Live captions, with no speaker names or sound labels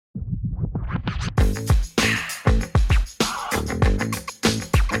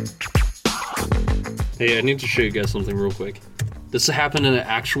Hey, I need to show you guys something real quick. This happened in an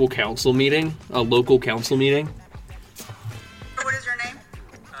actual council meeting, a local council meeting. What is your name?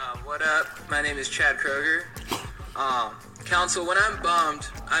 What up? My name is Chad Kroger. Council, when I'm bummed,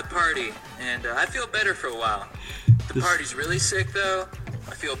 I party, and I feel better for a while. The party's really sick, though.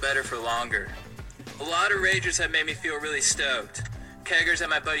 I feel better for longer. A lot of ragers have made me feel really stoked. Keggers at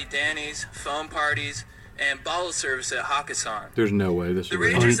my buddy Danny's, foam parties, and bottle service at Hakkasan. There's no way this is The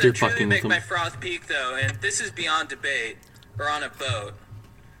real. ragers they're that truly fucking make with my them. froth peak, though, and this is beyond debate, are on a boat.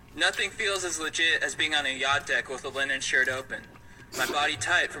 Nothing feels as legit as being on a yacht deck with a linen shirt open. My body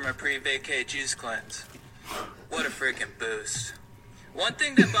tight from a pre-vacay juice cleanse. What a freaking boost. One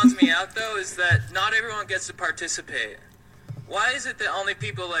thing that bums me out, though, is that not everyone gets to participate. Why is it that only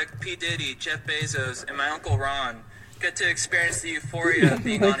people like P. Diddy, Jeff Bezos, and my Uncle Ron get to experience the euphoria of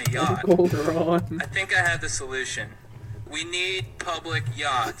being on a yacht? I think I have the solution. We need public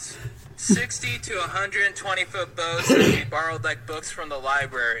yachts. 60 to 120-foot boats that can be borrowed like books from the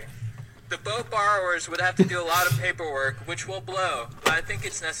library. The boat borrowers would have to do a lot of paperwork, which will blow, but I think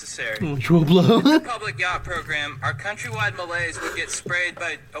it's necessary. Which will blow. With the public yacht program, our countrywide malaise would get sprayed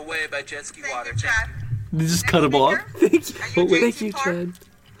away by jet ski Thank water. you, Chad. Just cut him off. Thank you, Chad.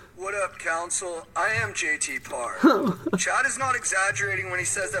 What up, Council? I am JT Parr. Chad is not exaggerating when he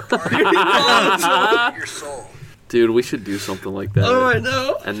says that party your soul. Dude, we should do something like that. Oh, I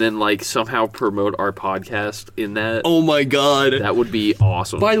know. And then, like, somehow promote our podcast in that. Oh my god. That would be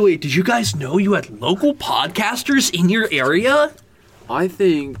awesome. By the way, did you guys know you had local podcasters in your area? I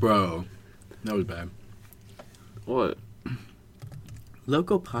think... Bro, that was bad. What?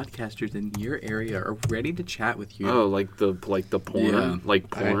 Local podcasters in your area are ready to chat with you. Oh, like the porn? Yeah. Like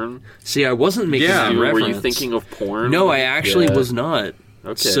porn? See, I wasn't making that Were reference. you thinking of porn? No, I actually Yeah. was not.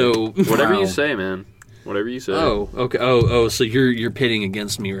 Okay. So Whatever wow. you say, man. Whatever you say. Oh, okay. Oh, so you're pitting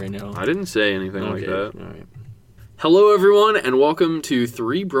against me right now. I didn't say anything like that. All right. Hello, everyone, and welcome to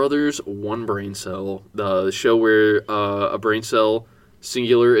Three Brothers One Braincell, the show where a brain cell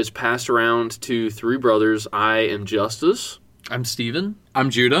singular is passed around to three brothers. I am Justice. I'm Steven. I'm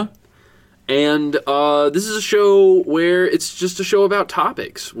Judah. And this is a show where it's just a show about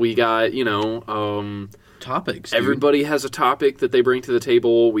topics. We got, Topics, dude. everybody has a topic that they bring to the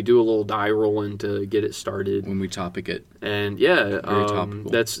table. We do a little die rolling to get it started. When we topic it. And yeah, Very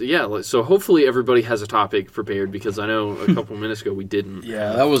topical. so hopefully everybody has a topic prepared because I know a couple minutes ago we didn't.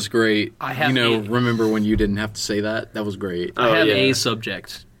 Yeah, that was great. I have remember when you didn't have to say that? That was great. I have yeah. a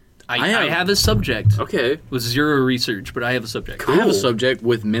subject. I have- have a subject. Okay. With zero research, but I have a subject. I have Cool. a subject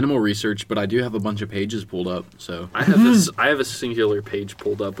with minimal research, but I do have a bunch of pages pulled up, so... I have a singular page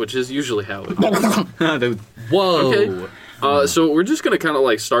pulled up, which is usually how it goes. Whoa. Okay. So we're just gonna kind of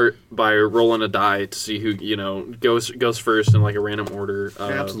like start by rolling a die to see who goes first in like a random order.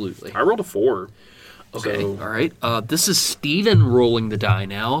 Absolutely. I rolled a 4. Okay. So- All right. This is Steven rolling the die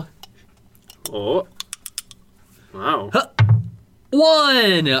now. Oh. Wow.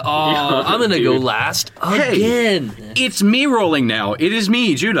 1. Oh, I'm gonna go Dude. last Hey. again. It's me rolling now. It is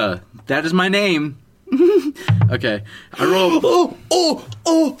me, Judah. That is my name. Okay. I roll...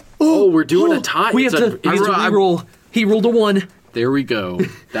 Oh, we're doing a tie. We It's have to. He needs to I- reroll. He rolled a 1. There we go.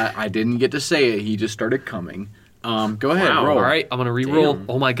 That I didn't get to say it. He just started coming. Go ahead, Wow. roll. All right. I'm gonna reroll. Damn.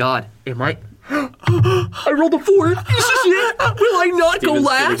 Oh my god. Am I? I rolled a 4. This is it. Will I not go Steven's gonna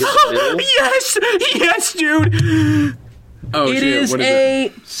last? get the middle. Yes! Yes, dude! Oh, It shit. is What is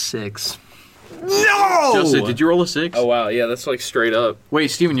a 6. it? Justin, did you roll a 6? Oh wow, yeah, that's like straight up Wait,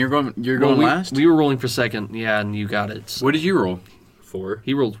 Steven, you're going last? We were rolling for second. Yeah, and you got it. What did you roll? 4.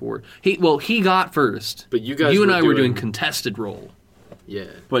 He rolled 4. He got first. But you guys and were I were doing doing- contested roll. Yeah.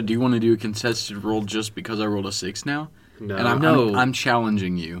 But do you want to do a contested roll just because I rolled a 6 now? No. And No. I'm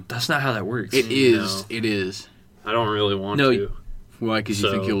challenging you. That's not how that works. It is. No. It is. I don't really want No, to. Why? Because you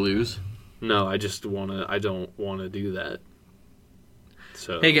think So- you'll lose? No, I don't want to do that.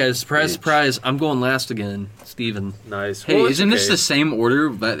 So Hey guys, surprise, Bitch. surprise! I'm going last again, Steven. nice. Hey, Well, it's isn't this okay the same order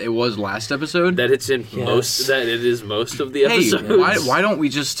that it was last episode? that it's in Yes. that it is most of the hey, episodes? why don't we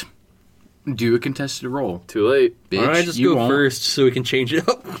just do a contested roll? Too late. Bitch, All right, just you go won't. first so we can change it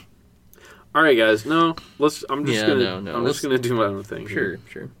up. All right, guys. No, let's. I'm just Yeah, gonna. no, I'm let's- just gonna do my own thing. Sure.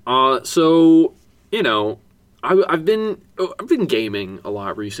 So I've been gaming a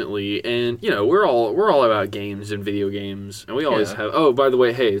lot recently, and we're all about games and video games, and we always Yeah. have. Oh, by the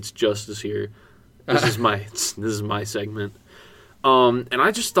way, hey, it's Justice here. This is my segment. And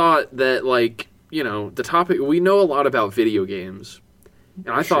I just thought that the topic, we know a lot about video games,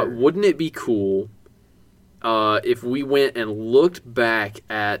 and I thought, wouldn't it be cool if we went and looked back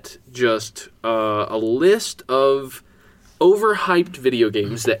at just a list of overhyped video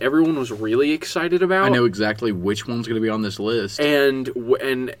games that everyone was really excited about. I know exactly which one's going to be on this list. And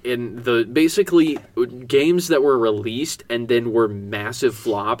the basically games that were released and then were massive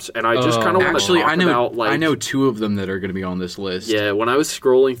flops. And I just kind of want to talk about, like, I know two of them that are going to be on this list. Yeah, when I was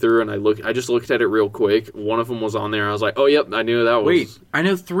scrolling through and I just looked at it real quick. One of them was on there. I was like, oh, yep, I knew that was. Wait, I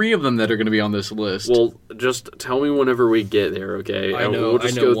know three of them that are going to be on this list. Well, just tell me whenever we get there, okay? We'll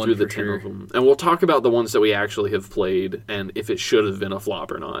just go through the 10 of them. And we'll talk about the ones that we actually have played and if it should have been a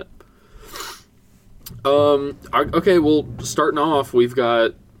flop or not. Okay, well, starting off, we've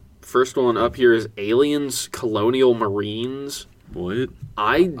got first one up here is Aliens Colonial Marines. What?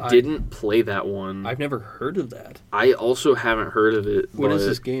 I didn't play that one. I've never heard of that. I also haven't heard of it. What is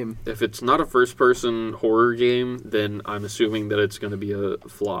this game? If it's not a first-person horror game, then I'm assuming that it's going to be a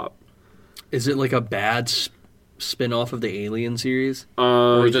flop. Is it like a bad spin-off of the Alien series?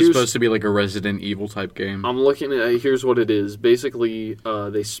 Or is it supposed to be like a Resident Evil type game? I'm looking at here's what it is. Basically,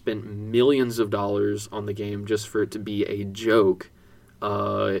 they spent millions of dollars on the game just for it to be a joke.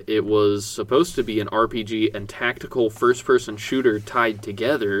 It was supposed to be an RPG and tactical first-person shooter tied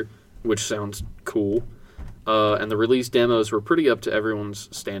together, which sounds cool. And the release demos were pretty up to everyone's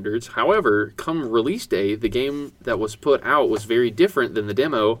standards. However, come release day, the game that was put out was very different than the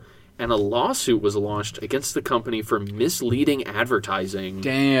demo, and a lawsuit was launched against the company for misleading advertising.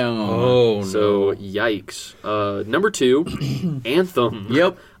 Damn. Oh, no. So, yikes. Number 2, Anthem.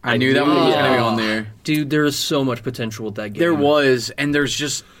 Yep. I knew that one was going to be on there. Dude, there is so much potential with that game. There was, and there's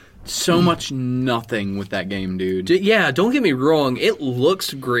just so much nothing with that game, dude. Yeah, don't get me wrong. It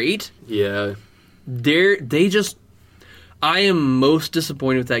looks great. Yeah. I am most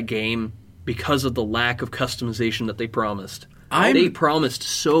disappointed with that game because of the lack of customization that they promised. They promised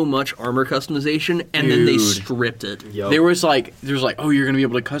so much armor customization, and then they stripped it. Yep. There was like, oh, you're going to be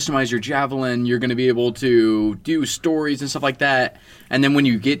able to customize your javelin. You're going to be able to do stories and stuff like that. And then when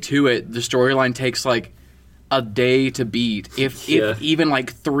you get to it, the storyline takes like a day to beat, if even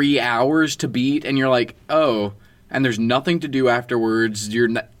like 3 hours to beat. And you're like, oh, and there's nothing to do afterwards. You're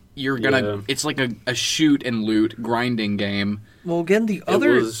gonna. It's like a shoot and loot grinding game. Well, again,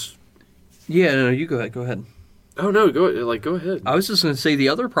 Yeah, no, you go ahead. Oh no, go ahead. I was just going to say the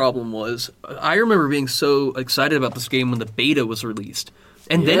other problem was I remember being so excited about this game when the beta was released,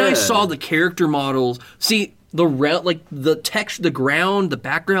 and then I saw the character models. See the text, the ground, the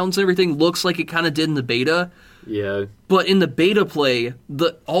backgrounds, and everything looks like it kind of did in the beta. Yeah, but in the beta play,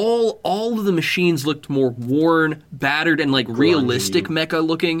 all of the machines looked more worn, battered, and like realistic mecha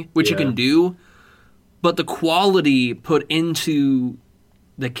looking, which you can do. But the quality put into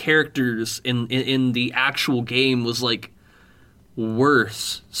the characters in the actual game was like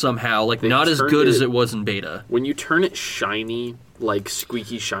worse somehow, like not as good as it was in beta. When you turn it shiny, like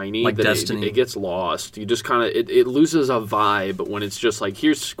squeaky shiny, like then Destiny, it gets lost. You just kind of it loses a vibe when it's just like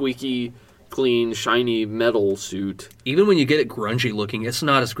here's squeaky, clean, shiny metal suit. Even when you get it grungy looking, it's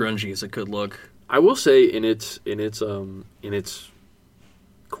not as grungy as it could look. I will say in its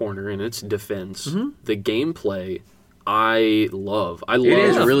corner, in its defense, the gameplay. I love. It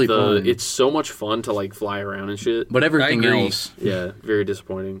is really fun. It's so much fun to like fly around and shit. But everything else, yeah, very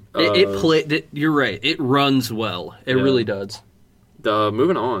disappointing. You're right. It runs well. It really does.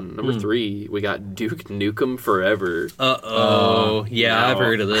 Moving on, number 3, we got Duke Nukem Forever. Yeah, I've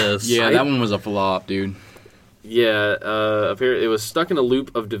heard of this. Yeah, that one was a flop, dude. Yeah, apparently it was stuck in a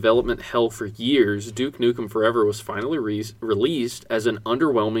loop of development hell for years. Duke Nukem Forever was finally released as an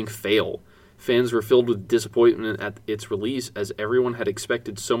underwhelming fail. Fans were filled with disappointment at its release as everyone had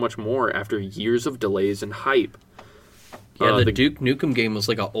expected so much more after years of delays and hype. Yeah, the Duke Nukem game was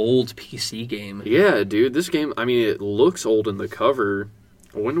like an old PC game. Yeah, dude, this game, I mean, it looks old in the cover.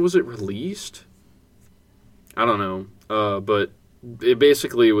 When was it released? I don't know, but it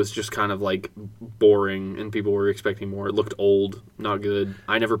basically was just kind of like boring and people were expecting more. It looked old, not good.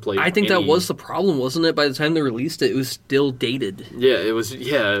 I never played I think that was the problem, wasn't it? By the time they released it, it was still dated. Yeah, it was,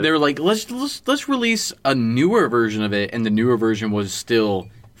 yeah. They were like, let's release a newer version of it, and the newer version was still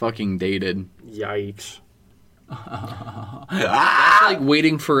fucking dated. Yikes. That's like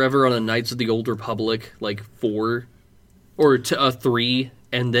waiting forever on a Knights of the Old Republic, like 4 or 3,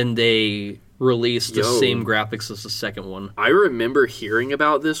 and then they released the same graphics as the second one. I remember hearing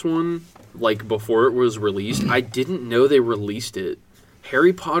about this one, like, before it was released. I didn't know they released it.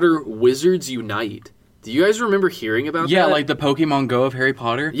 Harry Potter Wizards Unite. Do you guys remember hearing about that? Yeah, like the Pokemon Go of Harry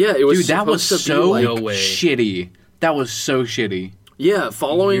Potter? Yeah, it was Dude, that was so like, shitty. That was so shitty. Yeah,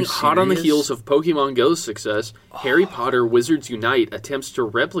 following hot on the heels of Pokemon Go's success, Harry Potter Wizards Unite attempts to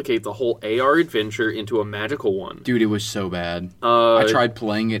replicate the whole AR adventure into a magical one. Dude, it was so bad. I tried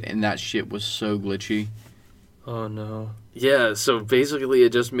playing it, and that shit was so glitchy. Oh, no. Yeah, so basically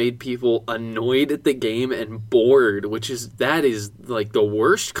it just made people annoyed at the game and bored, that is like the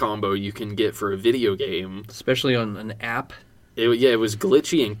worst combo you can get for a video game. Especially on an app. It was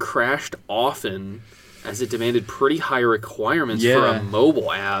glitchy and crashed often, as it demanded pretty high requirements for a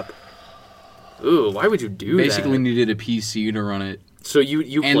mobile app. Ooh, why would you do that? Basically needed a PC to run it. So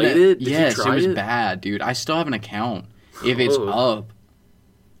you played it? Did yes, you try it was bad, dude. I still have an account. If it's up.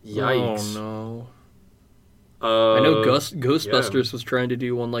 Yikes. Oh, no. I know Ghostbusters yeah. was trying to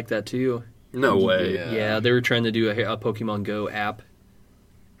do one like that, too. No way. Yeah, they were trying to do a Pokemon Go app.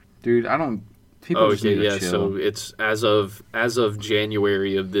 Dude, people just need to chill. So it's as of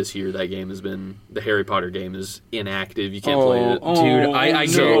January of this year, that game the Harry Potter game is inactive. You can't play it. Dude, I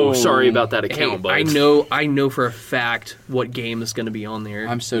know. Sorry about that account, but I know for a fact what game is going to be on there.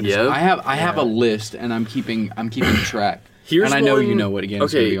 I'm so disappointed. I have a list, and I'm keeping track. And I know you know what game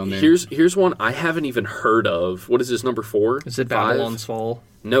is going to be on there. Here's one I haven't even heard of. What is this, number 4? Is it Babylon's Fall?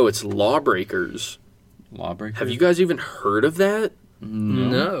 No, it's Lawbreakers. Lawbreakers? Have you guys even heard of that?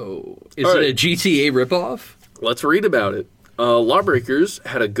 No. Is it a GTA ripoff? Let's read about it. Lawbreakers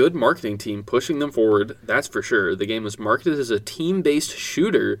had a good marketing team pushing them forward, that's for sure. The game was marketed as a team-based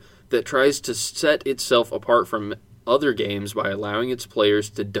shooter that tries to set itself apart from other games by allowing its players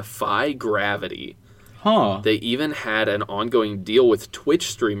to defy gravity. Huh. They even had an ongoing deal with Twitch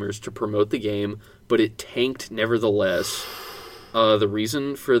streamers to promote the game, but it tanked nevertheless. The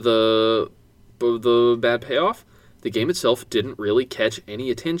reason for the bad payoff? The game itself didn't really catch any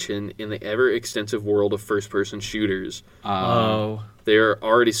attention in the ever-extensive world of first-person shooters. There are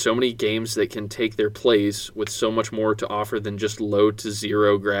already so many games that can take their place with so much more to offer than just low to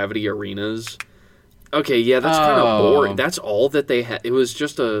zero gravity arenas. Okay, yeah, that's kind of boring. That's all that they had. It was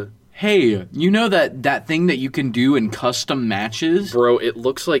just a... Hey, you know that thing that you can do in custom matches? Bro, it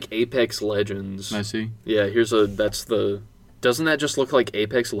looks like Apex Legends. I see. Yeah, doesn't that just look like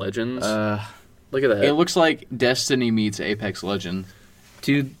Apex Legends? Look at that. It looks like Destiny meets Apex Legends.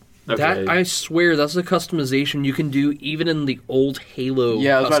 Dude, Okay. I swear, that's a customization you can do even in the old Halo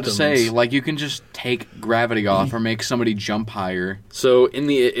Yeah, I was about to customs. say, like, you can just take gravity off or make somebody jump higher. So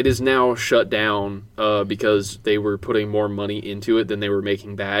it is now shut down because they were putting more money into it than they were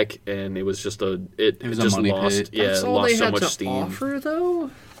making back, and it was just it was just a money lost. pit. Yeah, That's it all lost they so had much to steam. offer,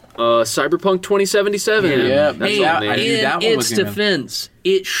 though? Cyberpunk 2077. Yeah, that's Hey, on there. I knew in that one its was gonna- defense,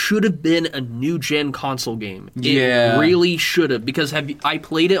 it should have been a new-gen console game. Yeah. It really should have, because I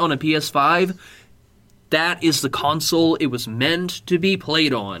played it on a PS5. That is the console it was meant to be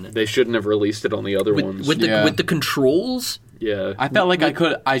played on. They shouldn't have released it on the other ones. With the controls, yeah. I felt like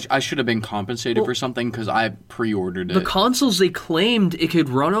I should have been compensated for something because I pre-ordered it. the consoles they claimed it could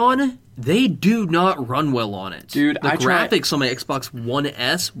run on, they do not run well on it. Dude, the I tried- graphics on my Xbox One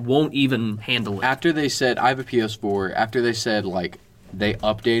S won't even handle it. After they said, I have a PS4, after they said, like, they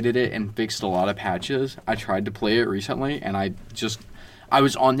updated it and fixed a lot of patches, I tried to play it recently, and I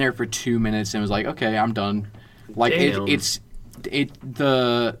was on there for 2 minutes and was like, okay, I'm done. Like, Damn.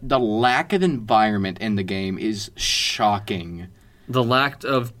 the lack of environment in the game is shocking. The lack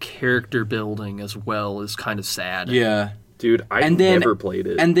of character building as well is kind of sad. Yeah. Dude, I never played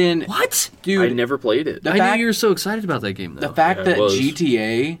it. And then, What? dude, I never played it. The I fact- knew you were so excited about that game, though. the fact Yeah, it that was.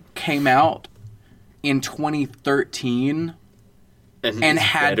 GTA came out in 2013 and it's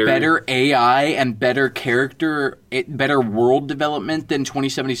had better AI and better better world development than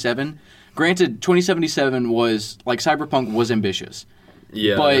 2077. Granted, 2077 was, like, Cyberpunk was ambitious.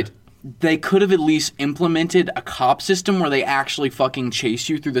 Yeah. But they could have at least implemented a cop system where they actually fucking chase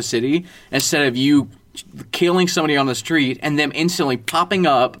you through the city instead of you killing somebody on the street and them instantly popping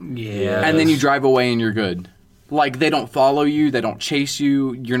up. Yeah. And then you drive away and you're good. Like, they don't follow you, they don't chase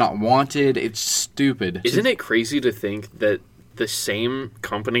you, you're not wanted. It's stupid. Isn't it crazy to think that the same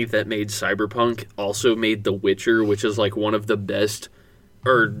company that made Cyberpunk also made The Witcher, which is like one of the best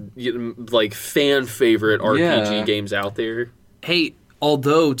or like fan favorite RPG games out there? Hey,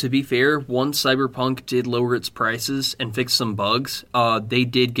 although, to be fair, once Cyberpunk did lower its prices and fix some bugs, they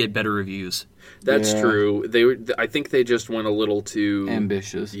did get better reviews. That's true. I think they just went a little too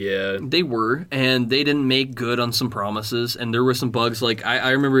ambitious. Yeah. They were, and they didn't make good on some promises, and there were some bugs. Like, I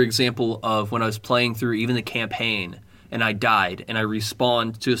remember an example of when I was playing through even the campaign, and I died, and I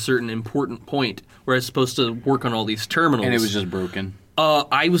respawned to a certain important point where I was supposed to work on all these terminals. And it was just broken.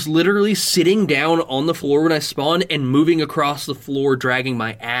 I was literally sitting down on the floor when I spawned and moving across the floor, dragging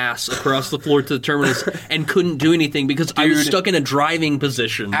my ass across the floor to the terminus, and couldn't do anything because I was stuck in a driving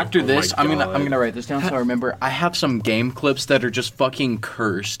position. After this, my I'm God. gonna write this down so I remember. I have some game clips that are just fucking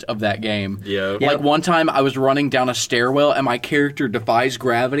cursed of that game. Yeah. Like one time I was running down a stairwell and my character defies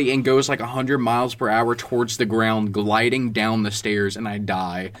gravity and goes like 100 miles per hour towards the ground, gliding down the stairs, and I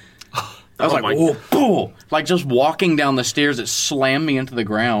die. I was like, whoa, boom! Like just walking down the stairs, it slammed me into the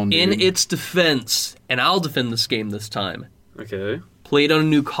ground. In dude. its defense, and I'll defend this game this time, Okay. played on a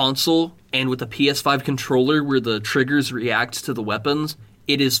new console and with a PS5 controller where the triggers react to the weapons,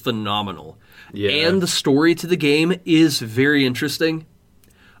 it is phenomenal. Yeah. And the story to the game is very interesting.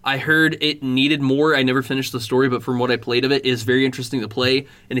 I heard it needed more. I never finished the story, but from what I played of it, it is very interesting to play.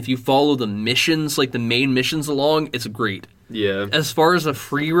 And if you follow the missions, like the main missions along, it's great. Yeah. As far as a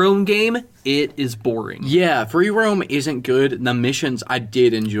free roam game, it is boring. Yeah, free roam isn't good. The missions I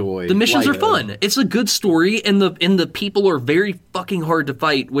did enjoy. The missions are fun. It's a good story, and the people are very fucking hard to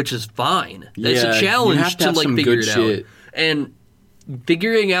fight, which is fine. It's Yeah, a you challenge have to to have like some figure good it shit. out. And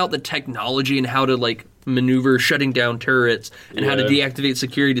figuring out the technology and how to like maneuver shutting down turrets and how to Yeah. deactivate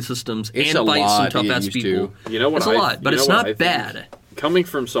security systems It's and a fight lot some to tough get ass used people. to. You know what? It's a lot, but it's not bad. Coming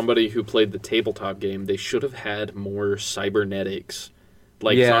from somebody who played the tabletop game, they should have had more cybernetics.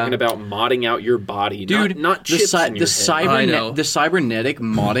 Like Yeah. talking about modding out your body, Dude, not chips in your head. I know. the cybernetic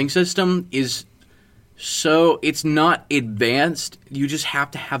modding system is so it's not advanced. You just have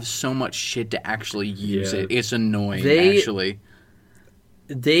to have so much shit to actually use Yeah. it. It's annoying, They- actually.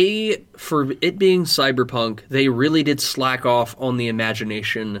 They, for it being cyberpunk, they really did slack off on the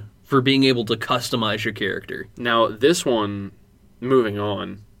imagination for being able to customize your character. Now this one, moving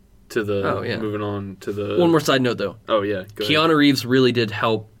on to the One more side note, though. Oh yeah, go ahead. Keanu Reeves really did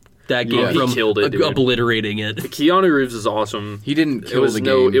help that game he from killed it, dude. obliterating it. Keanu Reeves is awesome. He didn't kill was the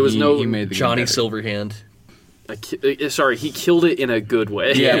no- game. it was no he made the Johnny game better. Silverhand. Sorry, he killed it in a good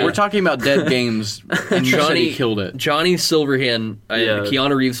way. Yeah, Yeah. we're talking about dead games, and you said he killed it. Johnny Silverhand, Yeah.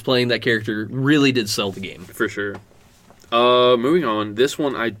 Keanu Reeves playing that character really did sell the game. for sure. Moving on. This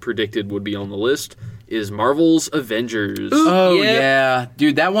one I predicted would be on the list is Marvel's Avengers. Oh Yeah. yeah,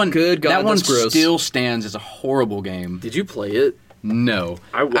 dude, that one. Good God, that one that's gross. still stands as a horrible game. Did you play it? No,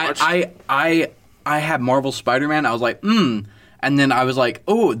 I watched- I had Marvel Spider-Man. I was like, and then I was like,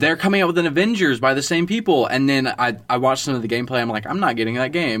 oh, they're coming out with an Avengers by the same people. And then I watched some of the gameplay. I'm like, I'm not getting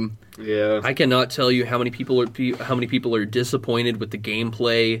that game. Yeah. I cannot tell you how many people are disappointed with the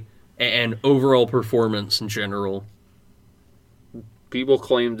gameplay and overall performance in general. People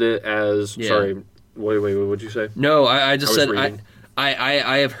claimed it as Yeah. sorry. Wait, what'd you say? No, I just I was said reading.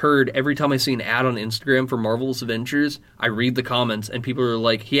 I have heard every time I see an ad on Instagram for Marvel's Avengers, I read the comments and people are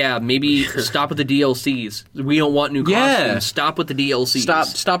like, "Yeah, maybe stop with the DLCs. We don't want new Yeah. costumes. Stop with the DLCs.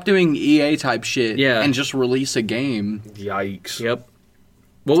 Stop doing EA type shit. Yeah. and just release a game. Yikes. Yep.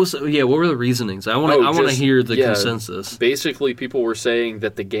 What were the reasonings? I want to just- hear the yeah, consensus. Basically, people were saying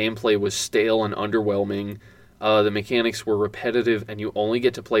that the gameplay was stale and underwhelming. The mechanics were repetitive, and you only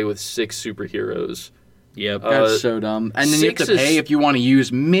get to play with 6 superheroes. Yep. That's so dumb. And then you have to 6 is- pay if you want to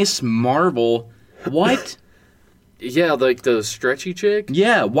use Miss Marvel. What? Yeah, like the stretchy chick.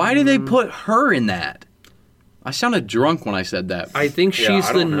 Yeah, why do they put her in that? I sounded drunk when I said that. I think Yeah, she's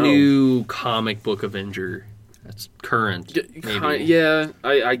I the don't know. new comic book Avenger. That's current. Maybe. Yeah,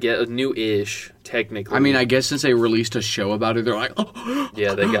 I get a new-ish technically. I mean, I guess since they released a show about her, they're like, oh,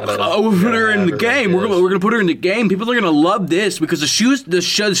 yeah, they gotta. we'll put her in have the game. We're gonna put her in the game. People are gonna love this because the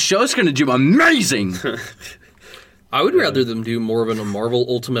show's gonna do amazing. I would rather them do more of a Marvel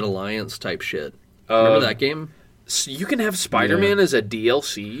Ultimate Alliance type shit. Remember that game? So you can have Spider-Man as a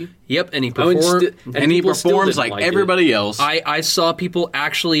DLC. Yep, and he Oh, and performed. And he people still performs didn't like it. everybody else. I saw people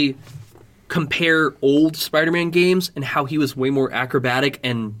actually compare old Spider-Man games and how he was way more acrobatic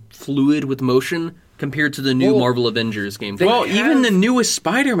and fluid with motion compared to the new Well, Marvel Avengers game. well, have- even the newest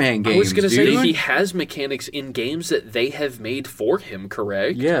Spider-Man games. I was gonna say dude. he has mechanics in games that they have made for him.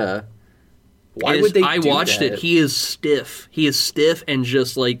 Correct? Yeah. Why It is- would they? I do watched that? it. He is stiff. He is stiff and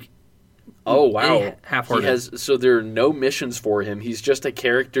just like Oh wow, half-hearted. He has so there are no missions for him. He's just a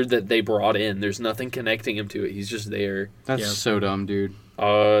character that they brought in. There's nothing connecting him to it. He's just there. That's Yeah. so dumb, dude.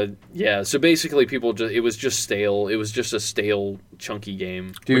 Yeah. So basically, it was just stale. It was just a stale, chunky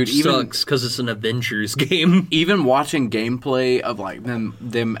game. Dude, which even sucks because it's an Avengers game. even watching gameplay of like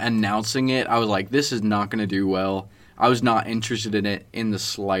them announcing it, I was like, this is not going to do well. I was not interested in it in the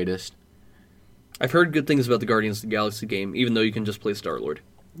slightest. I've heard good things about the Guardians of the Galaxy game, even though you can just play Star-Lord.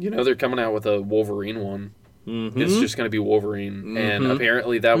 You know, they're coming out with a Wolverine one. It's just going to be Wolverine, and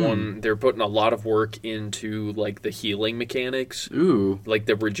apparently that one they're putting a lot of work into like the healing mechanics, like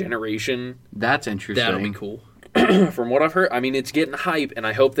the regeneration. That's interesting. That'll be cool. From what I've heard, I mean, it's getting hype, and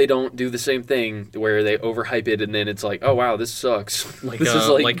I hope they don't do the same thing where they overhype it and then it's like, oh wow, this sucks. Like this a, is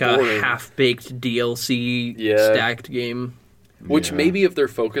like a boring. half-baked DLC stacked game. Which maybe if they're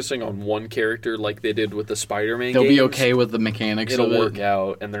focusing on one character like they did with the Spider-Man they'll games, be okay with the mechanics it'll of it. work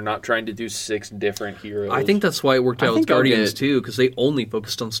out, and they're not trying to do 6 different heroes. I think that's why it worked out with I'll Guardians get- too, because they only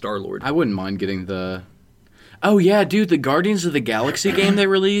focused on Star-Lord. I wouldn't mind getting the... Oh, yeah, dude, the Guardians of the Galaxy game they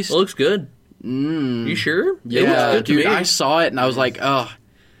released. It looks good. You sure? It looks Yeah, good to dude, me. I saw it and I was like, ugh.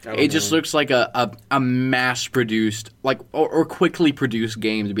 It just looks like a mass-produced, like, or quickly produced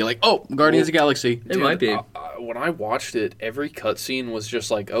game to be like, oh, Guardians of the Galaxy. It might be. When I watched it, every cutscene was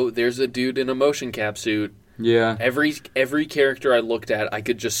just like, oh, there's a dude in a motion cap suit. Yeah. Every character I looked at, I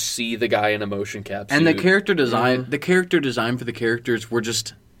could just see the guy in a motion cap suit. And the character design, for the characters were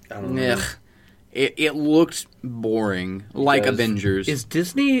just, I don't know. It looked boring, like does. Avengers. Is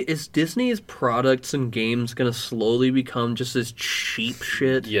Disney's products and games gonna slowly become just this cheap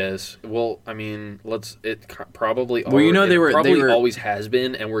shit? Yes. Well, I mean, probably. Well, you know, they were always has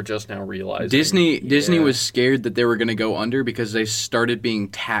been, and we're just now realizing. Disney was scared that they were going to go under because they started being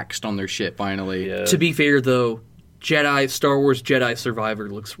taxed on their shit finally. Yeah. To be fair, though, Star Wars Jedi Survivor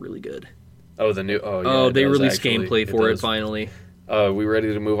looks really good. Oh, the new. Oh, yeah. Oh, it they does, released actually. gameplay for it does. finally. We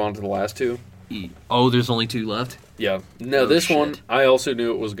ready to move on to the last two? Oh, there's only 2 left? Yeah. No, Oh, this shit. one I also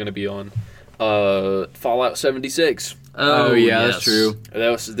knew it was going to be on. Fallout 76. Oh, yeah, yes. that's true. That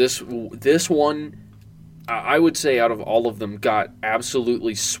was this one. I would say out of all of them, got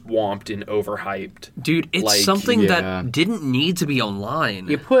absolutely swamped and overhyped. Dude, it's Like, something yeah. that didn't need to be online.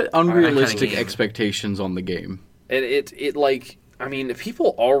 You put unrealistic game. expectations on the game. And it like, I mean,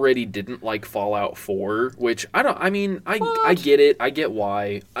 people already didn't like Fallout 4, which I get it. I get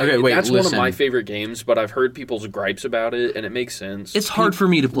why. Okay, wait, that's one listen. of my favorite games, but I've heard people's gripes about it, and it makes sense. It's hard for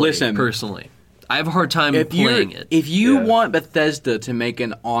me to play, Listen. personally. I have a hard time playing it. If you Yeah. want Bethesda to make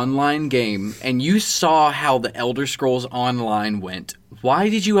an online game and you saw how the Elder Scrolls Online went, why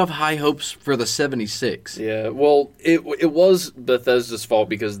did you have high hopes for the 76? Yeah, well, it was Bethesda's fault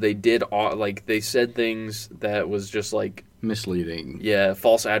because they did they said things that was just like Misleading.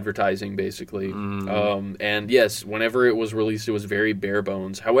 false advertising basically. And yes, whenever it was released, it was very bare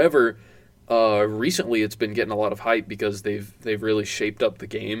bones. However, recently it's been getting a lot of hype because they've really shaped up the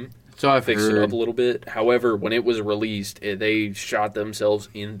game. So I've Fixed it heard. up a little bit. However, when it was released, they shot themselves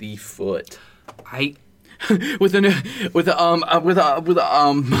in the foot. with a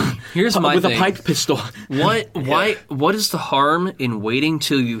Here's my with thing. a pipe pistol. What is the harm in waiting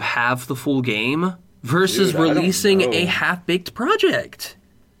till you have the full game versus Dude, I don't releasing know. a half-baked project?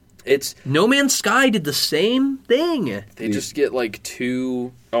 It's No Man's Sky did the same thing. they just get like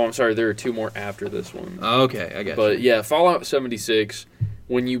 2. Oh, I'm sorry, there are 2 more after this one. Okay, I get But yeah, Fallout 76.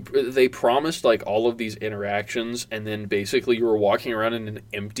 When they promised like all of these interactions, and then basically you were walking around in an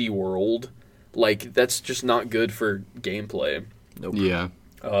empty world, like that's just not good for gameplay. Nope. Yeah.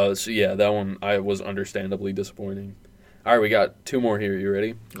 So yeah, that one I was understandably disappointing. All right, we got 2 more here. You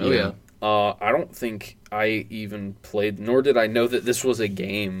ready? Oh yeah. I don't think I even played, nor did I know that this was a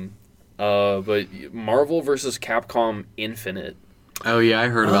game. But Marvel vs. Capcom Infinite. Oh yeah, I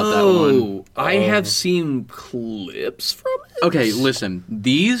heard about that one. I have seen clips from it. Okay, listen.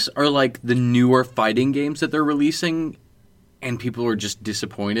 These are like the newer fighting games that they're releasing, and people are just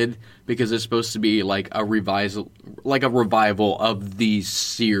disappointed because it's supposed to be like a revival of these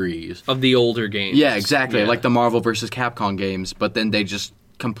series. Of the older games. Yeah, exactly. Yeah. Like the Marvel vs. Capcom games, but then they just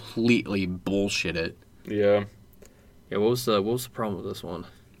completely bullshit it. Yeah. Yeah, what was the problem with this one?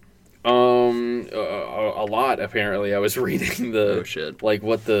 A lot apparently. I was reading the Oh, shit. like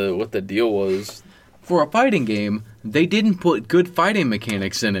what the deal was. For a fighting game, they didn't put good fighting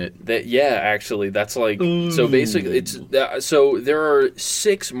mechanics in it. That actually that's like so basically it's so there are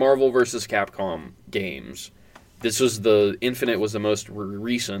 6 Marvel vs. Capcom games. This was the Infinite was the most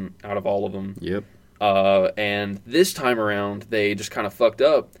recent out of all of them. Yep. And this time around they just kind of fucked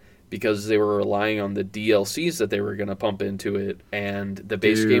up because they were relying on the DLCs that they were going to pump into it, and the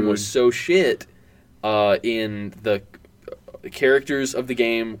base game was so shit. In the characters of the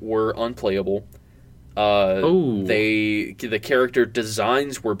game were unplayable. The character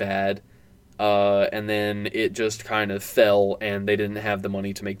designs were bad, and then it just kind of fell, and they didn't have the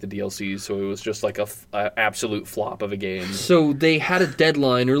money to make the DLCs, so it was just like a absolute flop of a game. So they had a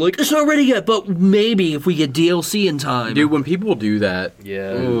deadline, or like, it's not ready yet, but maybe if we get DLC in time. Dude, when people do that,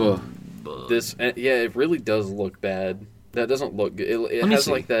 Yeah, ugh. it really does look bad. That doesn't look good. It me has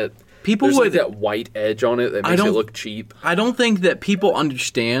see. like that. people There's would like that white edge on it that makes it don't- look cheap. I don't think that people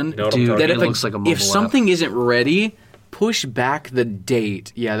understand know what I'm Dude, talking that about? it looks like a mobile if app. something isn't ready, push back the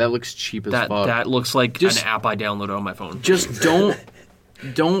date. Yeah, that looks cheap as That fuck. that looks like Just- an app I downloaded on my phone. Just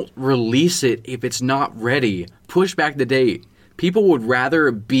don't release it if it's not ready. Push back the date. People would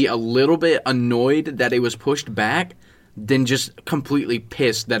rather be a little bit annoyed that it was pushed back than just completely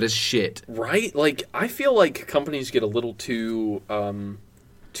pissed that it's shit. Right? Like, I feel like companies get a little too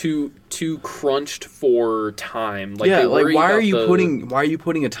crunched for time. Like, Yeah, they like worry why are about you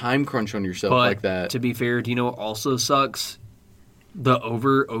putting a time crunch on yourself But like that? to be fair, do you know what also sucks? The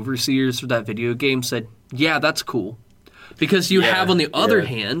overseers for that video game said, "Yeah, that's cool," because you have on the other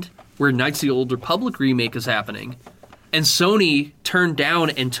hand where Knights of the Old Republic remake is happening, and Sony turned down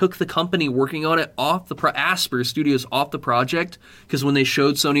and took the company working on it off the Asper Studios off the project because when they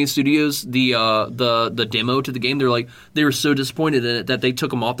showed Sony Studios the demo to the game, they were so disappointed in it that they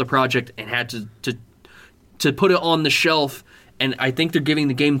took them off the project and had to put it on the shelf. And I think they're giving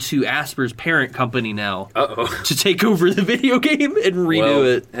the game to Asper's parent company now to take over the video game and redo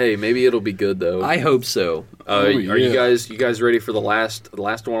it. Hey, maybe it'll be good though. I hope so. Are you guys ready for the last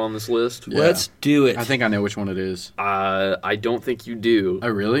one on this list? Let's do it. I think I know which one it is. I don't think you do. Oh,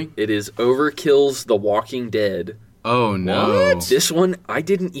 really? It is Overkill's The Walking Dead. Oh, no. This one, I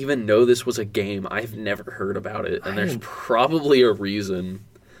didn't even know this was a game. I've never heard about it, and there's probably a reason.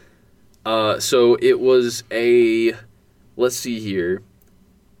 So it was a... Let's see here.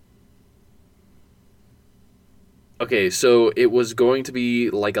 Okay, so it was going to be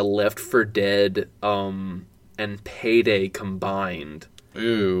like a Left 4 Dead and Payday combined.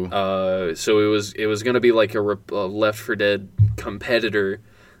 Ooh. So it was going to be like a Left 4 Dead competitor,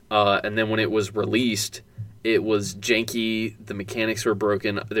 and then when it was released, it was janky. The mechanics were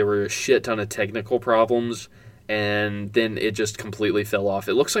broken. There were a shit ton of technical problems, and then it just completely fell off.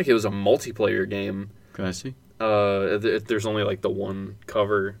 It looks like it was a multiplayer game. Can I see? There's only like the one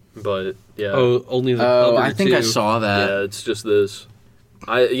cover, but yeah. Oh, only the Oh, cover I think I too. saw that. Yeah, it's just this.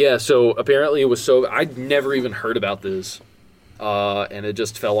 So apparently it was I'd never even heard about this. And it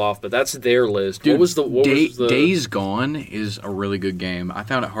just fell off, but that's their list. Dude, what was the Days Gone is a really good game. I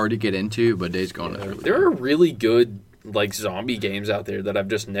found it hard to get into, but Days Gone is really There good. are really good like zombie games out there that I've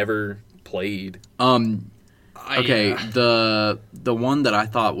just never played. Okay, the one that I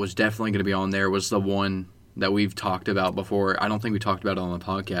thought was definitely going to be on there was the one that we've talked about before. I don't think we talked about it on the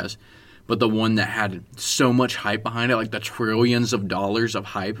podcast, but the one that had so much hype behind it, like the trillions of dollars of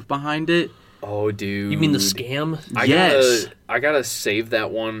hype behind it. Oh, dude! You mean the scam? Yes. I gotta save that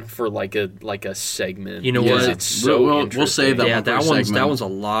one for like a segment. You know because what? It's so We'll interesting. save that Yeah, one for a that one's segment. a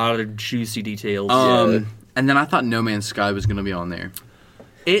lot of juicy details. And then I thought No Man's Sky was going to be on there.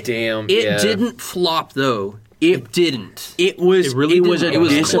 It yeah. didn't flop though. It didn't. It was It really didn't. It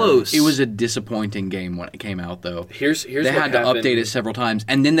was close. It was a disappointing game when it came out, though. Here's They what had to happened. update it several times,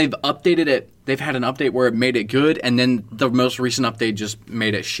 and then they've updated it. They've had an update where it made it good, and then the most recent update just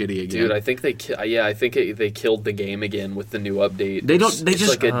made it shitty again. Dude, I think they killed the game again with the new update. They don't- It's- they it's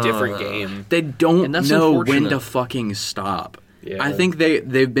just- like a different game. They don't And that's know when unfortunate. to fucking stop. Yeah. I think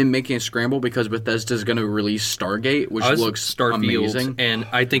they've been making a scramble because Bethesda's going to release Stargate, which looks amazing. and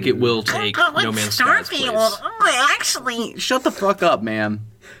I think it will take No Man's Sky's place. Actually, Shut the fuck up, man.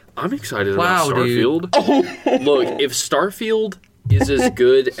 I'm excited Wow, about Starfield. Look, if Starfield is as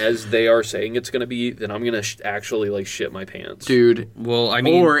good as they are saying it's going to be, then I'm going to actually like shit my pants. Dude. Well, I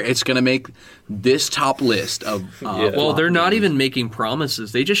mean, Or it's going to make this top list of well, they're not even making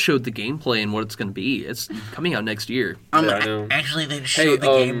promises. They just showed the gameplay and what it's going to be. It's coming out next year. Yeah, I know. actually, they showed the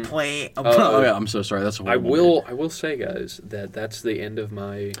gameplay. Oh, yeah, I'm so sorry. That's a I horrible will say, guys, that's the end of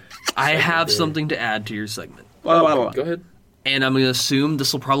my. I have there. something to add to your segment. Go ahead. And I'm going to assume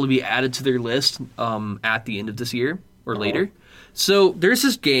this will probably be added to their list at the end of this year or later. So there's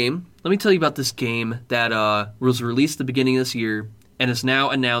this game. Let me tell you about this game that was released at the beginning of this year and is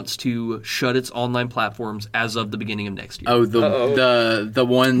now announced to shut its online platforms as of the beginning of next year. Oh, the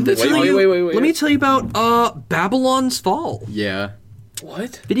one that's Let me tell you- wait. Let me tell you about Babylon's Fall. Yeah.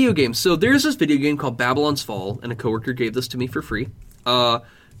 What? Video game. So there's this video game called Babylon's Fall, and a coworker gave this to me for free.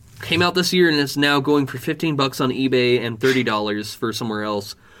 Came out this year, and it's now going for $15 on eBay and $30 for somewhere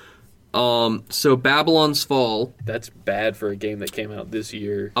else. So Babylon's Fall, That's bad for a game that came out this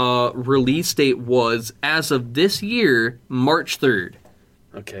year. release date was, as of this year, March 3rd.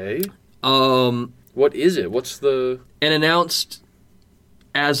 Okay. And What is it? What's the? announced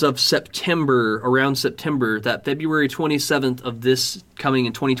as of around September, that February 27th of this coming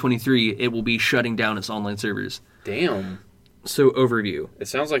in 2023, it will be shutting down its online servers. Damn. So, overview. It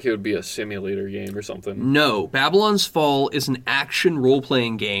sounds like it would be a simulator game or something. No, Babylon's Fall is an action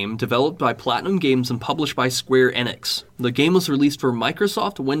role-playing game developed by Platinum Games and published by Square Enix. The game was released for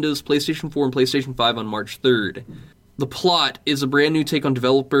Microsoft, Windows, PlayStation 4, and PlayStation 5 on March 3rd. The plot is a brand new take on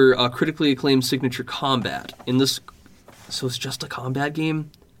developer critically acclaimed signature combat. So it's just a combat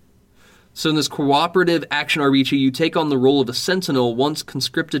game? So in this cooperative action RPG, you take on the role of a sentinel, once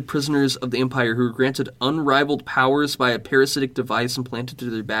conscripted prisoners of the Empire who were granted unrivaled powers by a parasitic device implanted to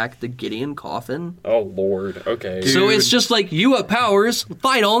their back, the Gideon Coffin. Oh, Lord. Okay. So it's just like, you have powers,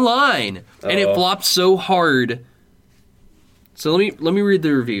 fight online! And it flopped so hard. So let me read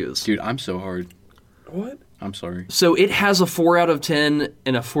the reviews. Dude, I'm so hard. What? I'm sorry. So it has a 4 out of 10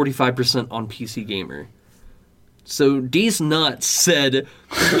 and a 45% on PC Gamer. So D's Nuts said,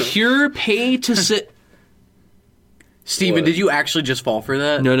 pure pay to sit... Steven, What? did you actually just fall for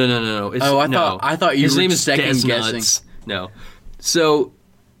that? No. It's, I thought you His were name is second Des guessing. Nuts. No. So...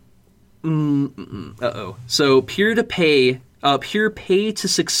 So pure pay to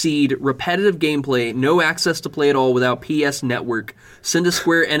succeed, repetitive gameplay, no access to play at all without PS Network. Send a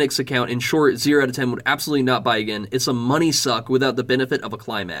Square Enix account. In short, 0 out of 10 would absolutely not buy again. It's a money suck without the benefit of a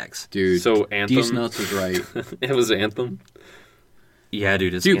climax. Dude, So Anthem? D's Nuts is right. It was Anthem? Yeah,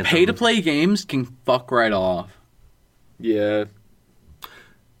 dude, it's Dude, Anthem. pay-to-play games can fuck right off. Yeah.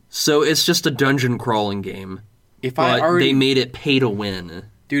 So it's just a dungeon crawling game, If I but already, they made it pay to win.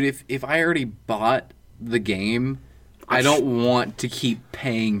 dude, if I already bought the game, I don't want to keep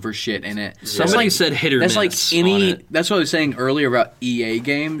paying for shit in it. Somebody said hit or That's like miss on any. it. That's what I was saying earlier about EA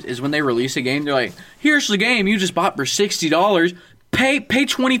games. Is when they release a game, they're like, "Here's the game you just bought for $60. Pay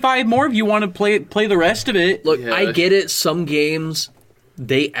 $25 more if you want to play the rest of it." Look, Yeah. I get it. Some games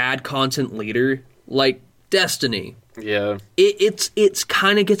they add content later, like Destiny. Yeah. It's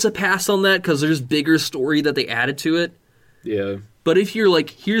kind of gets a pass on that because there's bigger story that they added to it. Yeah. But if you're like,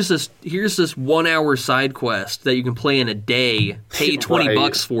 here's this 1 hour side quest that you can play in a day, pay $20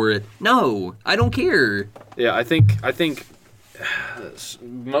 Right. for it. No, I don't care. Yeah, I think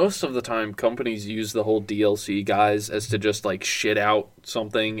most of the time companies use the whole DLC guys as to just like shit out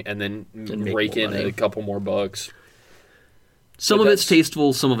something and then make rake more in money. a couple more bucks. Some But of it's that's-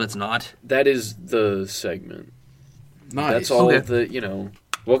 tasteful, some of it's not. That is the segment. Nice. That's all Okay. the,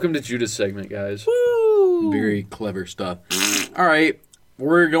 welcome to Judah's segment, guys. Very clever stuff. All right,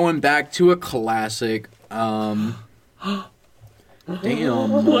 we're going back to a classic. Damn.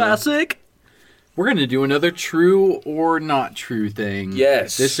 Classic. We're gonna do another true or not true thing.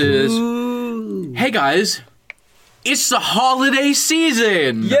 Yes. This is. Hey guys, it's the holiday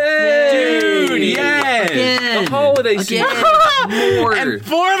season. Yay! Dude, yes. Again. The holiday season. More. And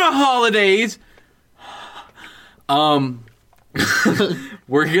for the holidays,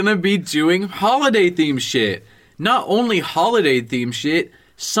 we're gonna be doing holiday theme shit. Not only holiday theme shit,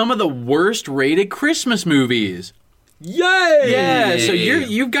 some of the worst rated Christmas movies. Yay! Yeah, so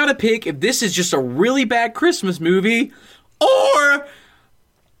you've got to pick if this is just a really bad Christmas movie or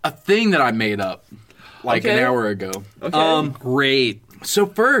a thing that I made up like an Okay. hour ago. Okay. Great. So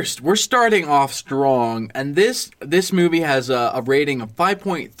first, we're starting off strong, and this movie has a rating of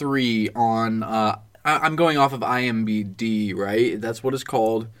 5.3 on. I'm going off of IMDb, right? That's what it's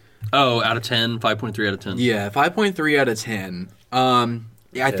called. Oh, out of 10, 5.3 out of 10. Yeah, 5.3 out of 10.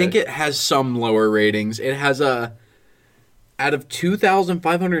 Yeah, I think it has some lower ratings. It has out of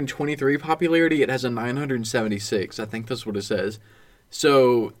 2,523 popularity, it has a 976. I think that's what it says.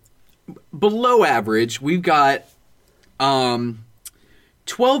 So below average, we've got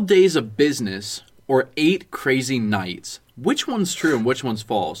 12 Days of Business or 8 Crazy Nights. Which one's true and which one's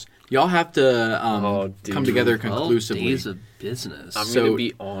false? Y'all have to dude. come together 12 conclusively. days of business. I'm so gonna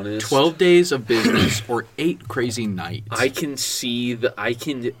be honest. 12 Days of Business or 8 Crazy Nights. I can see I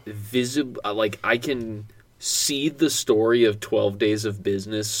can see the story of 12 Days of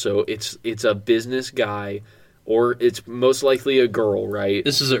Business. So it's a business guy, or it's most likely a girl, right?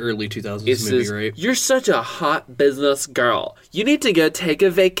 This is an early 2000s It movie, says, right? "You're such a hot business girl. You need to go take a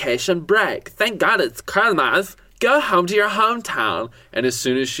vacation break. Thank God it's Christmas. Go home to your hometown." And as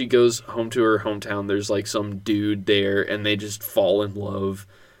soon as she goes home to her hometown, there's like some dude there, and they just fall in love.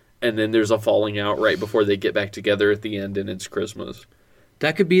 And then there's a falling out right before they get back together at the end, and it's Christmas.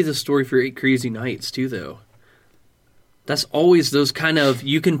 That could be the story for 8 Crazy Nights, too, though. That's always those kind of,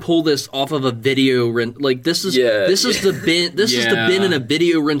 you can pull this off of a video rent. Like this is the bin. This is the bin in a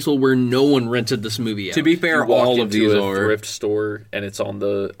video rental where no one rented this movie out. To be fair, all of these are thrift store, and it's on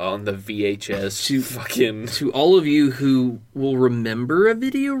the VHS. To all of you who will remember a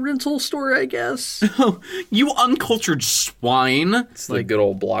video rental store, I guess. You uncultured swine. It's like good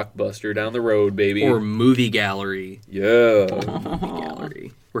old Blockbuster down the road, baby, or movie gallery. Yeah, movie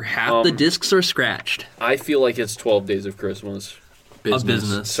gallery. Where half the discs are scratched. I feel like it's 12 Days of Christmas.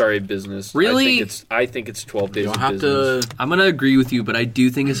 Business. Sorry, business. Really? I think it's 12 Days of Business. I'm going to agree with you, but I do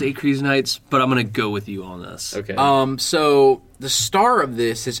think it's 8 Crazy Nights, but I'm going to go with you on this. Okay. So the star of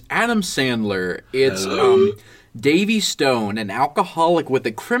this is Adam Sandler. It's Davy Stone, an alcoholic with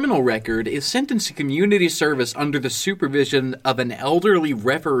a criminal record, is sentenced to community service under the supervision of an elderly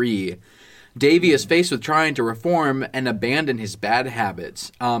referee. Davy is faced with trying to reform and abandon his bad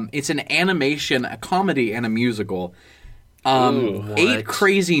habits. It's an animation, a comedy, and a musical. 8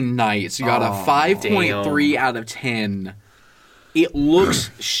 Crazy Nights got a 5.3 out of 10. It looks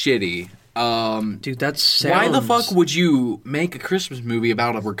shitty. Dude, that sounds... Why the fuck would you make a Christmas movie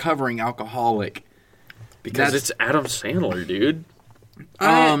about a recovering alcoholic? Because it's Adam Sandler, dude.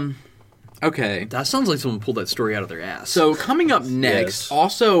 Okay. That sounds like someone pulled that story out of their ass. So coming up next,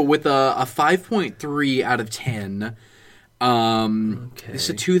 also with a 5.3 out of 10. It's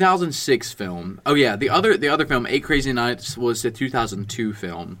a 2006 film. Oh yeah, the other film, 8 Crazy Nights, was a 2002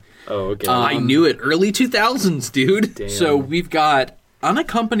 film. Oh, okay. I knew it. Early 2000s, dude. Damn. So we've got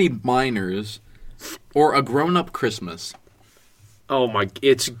Unaccompanied Minors or A Grown-Up Christmas. Oh my!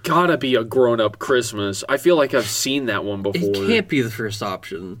 It's gotta be A Grown-Up Christmas. I feel like I've seen that one before. It can't be the first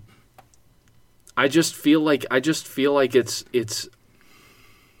option. I just feel like it's.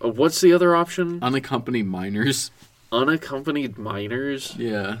 What's the other option? Unaccompanied Minors. Unaccompanied Minors.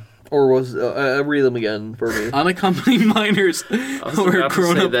 Yeah. Or was read them again for me. Unaccompanied Minors or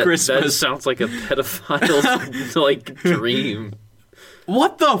Grown Up Christmas. That sounds like a pedophile's like dream.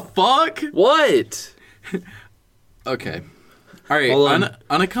 What the fuck? What? Okay. All right.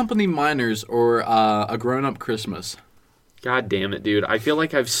 Unaccompanied Minors or A Grown Up Christmas. God damn it, dude! I feel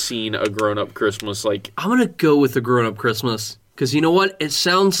like I've seen A Grown Up Christmas. Like I'm gonna go with A Grown Up Christmas because you know what? It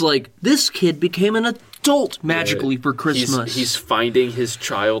sounds like this kid became an adult magically for Christmas. He's finding his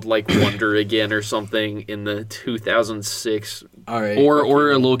childlike wonder again or something in the 2006. All right.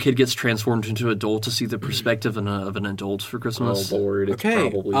 Or a little kid gets transformed into an adult to see the perspective of an adult for Christmas. Oh Lord, it's okay.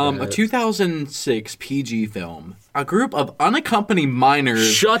 probably a 2006 PG film. A group of unaccompanied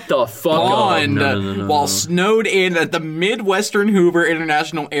minors shut the fuck bond up while snowed in at the Midwestern Hoover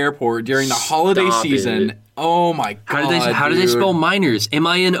International Airport during the holiday season. Oh my god! How do they spell minors?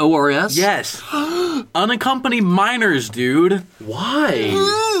 MINORS? Yes. Unaccompanied minors, dude. Why?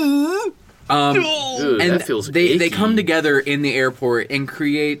 And that feels they come together in the airport and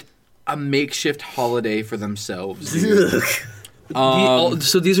create a makeshift holiday for themselves.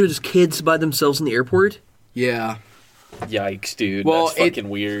 So these are just kids by themselves in the airport? Yeah. Yikes, dude. Well, that's fucking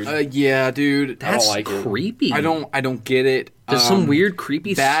weird. Yeah, dude. That's I don't like creepy. I don't get it. There's some weird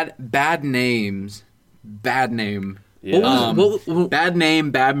creepy bad names. Bad name. Yeah. Bad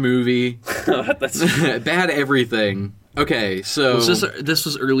name, bad movie. That's bad everything. Okay, so this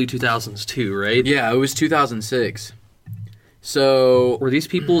was early 2000s too, right? Yeah, it was 2006. So were these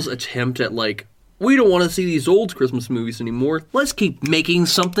people's attempt at like, we don't want to see these old Christmas movies anymore. Let's keep making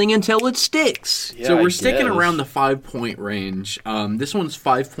something until it sticks. Yeah, so we're sticking around the 5-point range. This one's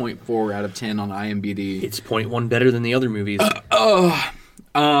 5.4 out of 10 on IMDb. It's 0.1 better than the other movies.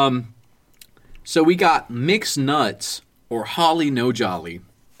 So we got Mixed Nuts or Holly No Jolly.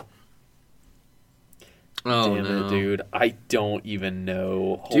 Oh, damn it, dude! I don't even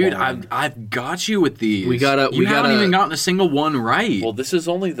know. Dude, I've got you with these. We haven't even gotten a single one right. Well, this is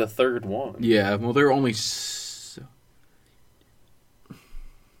only the third one. Yeah, well, there are only 7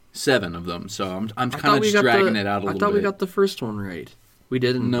 of them, so I'm kind of just dragging it out a little bit. I thought we got the first one right. We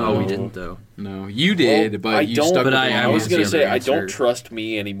didn't. No, we didn't though. No, you did, but you stuck with I was gonna say I don't trust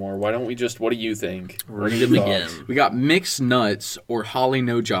me anymore. Why don't we just? What do you think? Read them again. We got Mixed Nuts or Holly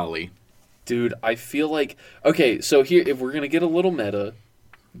No Jolly. Dude, I feel like... Okay, so here, if we're going to get a little meta,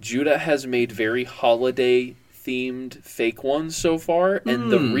 Judah has made very holiday-themed fake ones so far,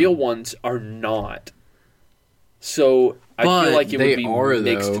 and the real ones are not. So, I feel like it would be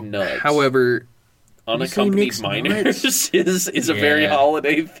Mixed Nuts. However... Unaccompanied Minors is a very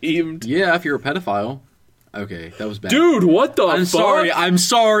holiday-themed... Yeah, if you're a pedophile. Okay, that was bad. Dude, what the fuck? I'm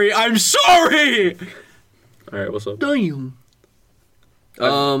sorry! Alright, what's up? Damn.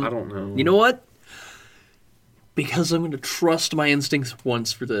 I don't know. You know what? Because I'm going to trust my instincts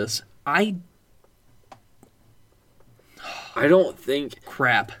once for this. I don't think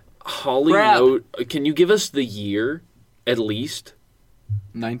Crap. Holly. Crap. Can you give us the year at least?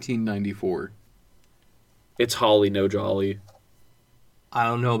 1994. It's Holly, no Jolly. I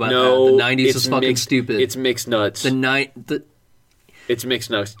don't know about No, that. The 90s it's was fucking mixed, stupid. It's Mixed Nuts. It's Mixed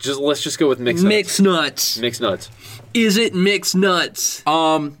Nuts. Let's just go with Mixed Nuts. Mixed Nuts. Mixed Nuts. Is it Mixed Nuts?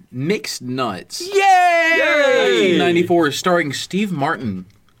 Mixed Nuts. Yay! 1994, starring Steve Martin.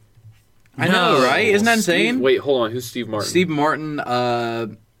 I know, right? Isn't that insane? Wait, hold on. Who's Steve Martin? Steve Martin,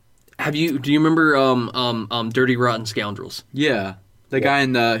 Do you remember Dirty Rotten Scoundrels? yeah. The guy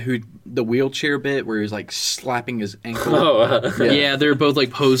in the wheelchair bit where he was like slapping his ankle. Oh, Yeah, they're both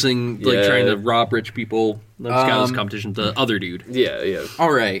like posing, like Yeah. trying to rob rich people. That was kind of this competition. The other dude. yeah.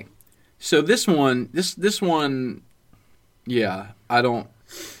 All right. So this one, yeah, I don't.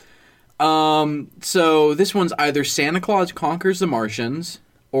 So this one's either Santa Claus Conquers the Martians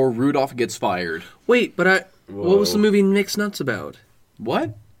or Rudolph Gets Fired. Wait, but what was Whoa. the movie Mixed Nuts about?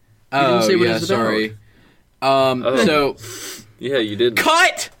 What? didn't say what yeah, it's about. sorry. Oh. So Yeah, you did.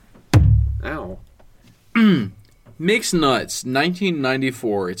 cut. Ow. Mixed Nuts,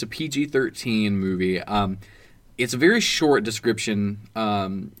 1994. It's a PG-13 movie. It's a very short description,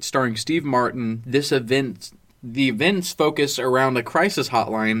 starring Steve Martin. The events focus around a crisis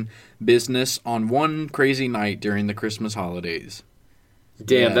hotline business on one crazy night during the Christmas holidays.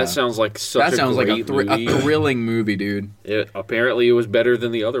 Damn, Yeah. that sounds like That sounds like a movie. thrilling movie, dude. Apparently, it was better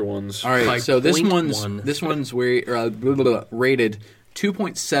than the other ones. All right, By so this 0.1. one's rated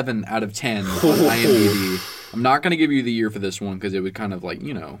 2.7 out of 10 on IMDb. I'm not going to give you the year for this one because it would kind of like,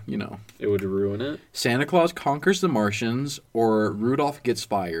 you know. It would ruin it. Santa Claus Conquers the Martians or Rudolph Gets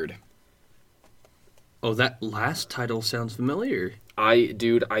Fired. Oh, that last title sounds familiar. I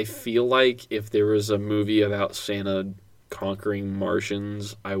feel like if there was a movie about Santa conquering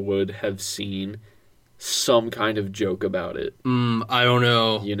Martians, I would have seen some kind of joke about it. I don't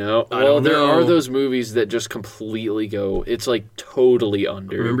know. You know? I don't there know. are those movies that just completely go, it's like totally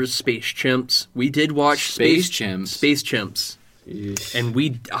under. Remember Space Chimps? We did watch Space Chimps. Space Chimps. Yeesh.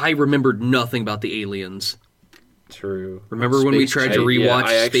 And I remembered nothing about the aliens. True. Remember when we Space tried to rewatch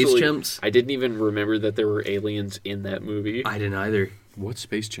Space actually- Chimps? I didn't even remember that there were aliens in that movie. I didn't either. What's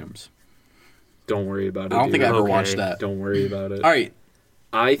Space Chimps? Don't worry about it. I don't think I dude. ever Okay. watched that. Don't worry about it. All right.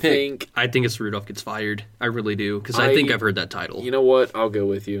 I think, I think it's Rudolph Gets Fired. I really do. Because I- I think I've heard that title. you know what? I'll go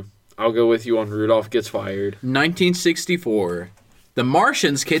with you. I'll go with you on Rudolph Gets Fired. 1964. The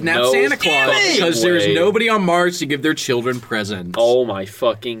Martians kidnap No Santa Claus fucking because there's way. nobody on Mars to give their children presents. Oh my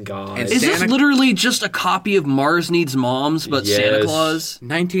fucking god. And Is this Santa- literally just a copy of Mars Needs Moms, but Santa Yes. Claus?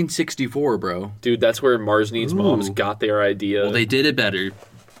 1964, bro. Dude, that's where Mars Needs Moms Ooh. got their idea. Well, they did it better.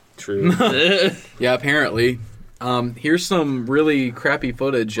 True. Yeah, apparently. Here's some really crappy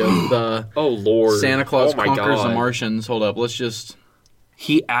footage of the Oh lord. Santa Claus oh my Conquers god. the Martians. Hold up, let's just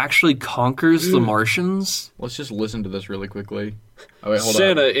He actually conquers the Martians? listen to this really quickly. Oh wait, hold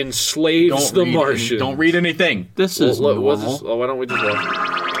Santa up. enslaves the Martians. Don't read anything. This Well, is why normal. don't we just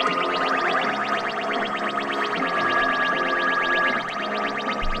watch?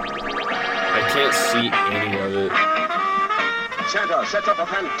 I can't see any of it. Santa sets up a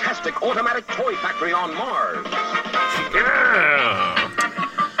fantastic automatic toy factory on Mars.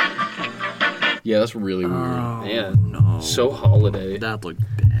 Yeah, that's really weird. Man, No. so holiday. That looked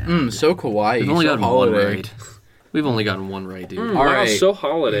bad. So kawaii. We've only so gotten holiday. one right. We've only gotten one right, dude. All Wow, right. so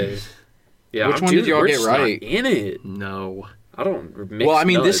holiday. Yeah, Which one did y'all we're get just not right? in it. No. I don't. Well, I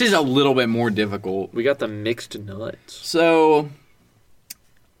mean, this is a nuts. little bit more difficult. We got the mixed nuts. So,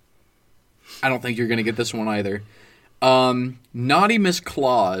 I don't think you're going to get this one either. Naughty Miss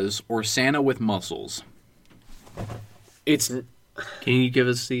Claus or Santa with Muscles. It's Can you give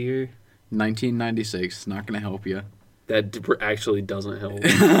us the year? 1996. Not going to help you. that actually doesn't help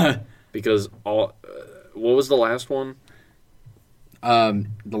because all. What was the last one? The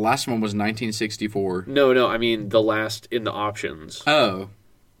last one was 1964. No. I mean the last in the options. Oh,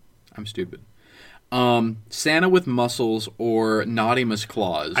 I'm stupid. Santa with Muscles or Naughty Miss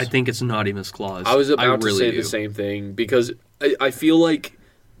Claus. I think it's Naughty Miss Claus. I was about to really say do. the same thing because I feel like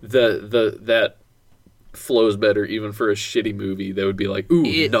that flows better even for a shitty movie. That would be like,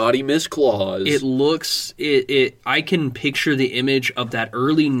 ooh, Naughty Miss Claus. It looks I can picture the image of that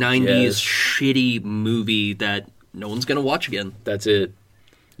early 90s Yes. shitty movie that no one's gonna watch again. That's it.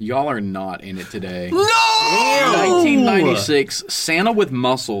 Y'all are not in it today. No! 1996, Santa with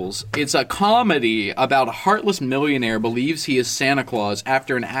Muscles. It's a comedy about a heartless millionaire believes he is Santa Claus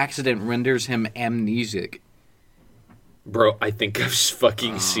after an accident renders him amnesic. Bro, I think I've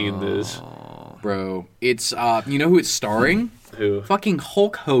fucking seen this. Bro, it's, you know who it's starring? Who? Fucking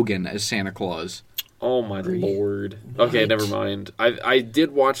Hulk Hogan as Santa Claus. Oh my lord. Okay, never mind. I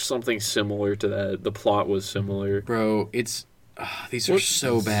did watch something similar to that. The plot was similar. Bro, it's these are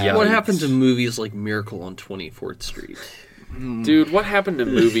so bad. Yeah. What happened to movies like Miracle on 24th Street? Dude, what happened to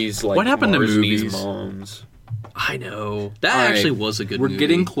movies like What happened to Marzi's movies? Moms? I know. That All right, actually was a good We're movie.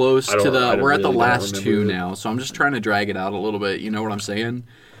 getting close I don't- to I the. don't We're at the really last don't two remember it. now, so I'm just trying to drag it out a little bit. You know what I'm saying?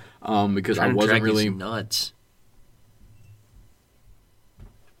 Because I Trying to wasn't drag really. these nuts.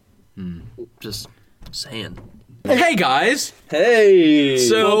 Just saying. Hey guys! Hey!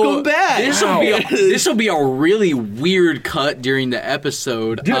 So Welcome back. This will be a really weird cut during the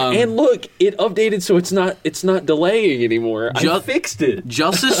episode. Dude, and look, it updated so it's not delaying anymore. I fixed it.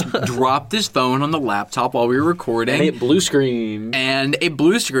 Justice dropped his phone on the laptop while we were recording. And it blue screen. And it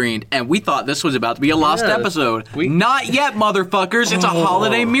blue screened, and we thought this was about to be a lost Yeah. episode. Not yet, motherfuckers. It's a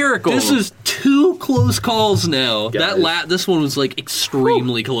holiday miracle. This is 2 close calls now. Guys. This one was like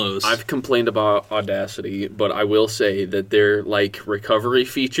extremely close. I've complained about Audacity, but I will say that their like recovery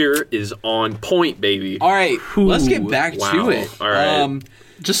feature is on point, baby. All right, let's get back Wow. to it. All right.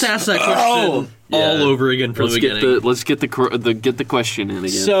 Just ask that question Yeah. all over again from Let's the get beginning. let's get the question in again.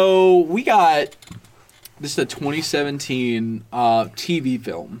 So we got this is a 2017 TV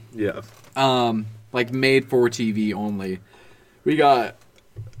film, yeah. like made for TV only. We got.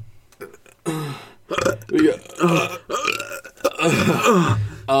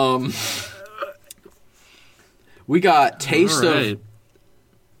 We got Taste All right. of.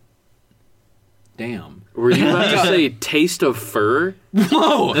 Damn. Were you about to say taste of fur?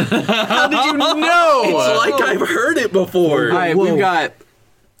 Whoa! How did you know? It's like I've heard it before. All right, we've got.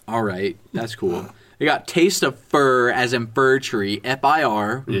 All right, that's cool. We got Taste of Fur, as in fir tree,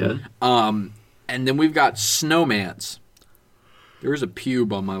 FIR. Yeah. And then we've got Snowmance. There was a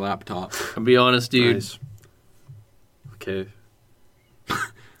pube on my laptop. I'll be honest, dude. Nice. Okay.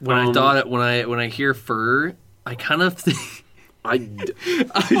 When I hear fur, I kind of think I'm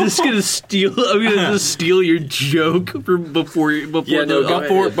just gonna steal. I'm gonna just steal your joke from before Yeah, no, the go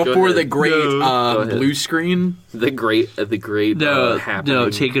ahead. Before the great No. Go ahead. blue screen. the great happening. no,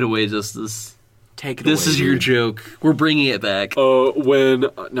 take it away, Justice. Take it This away, is your dude. joke. We're bringing it back. When no,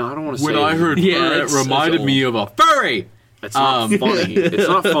 I don't want to say. When I heard Yeah, fur, it it's reminded me of a furry. it's not funny. It's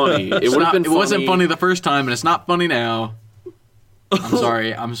not funny. It would have been. It wasn't funny the first time, and it's not funny now.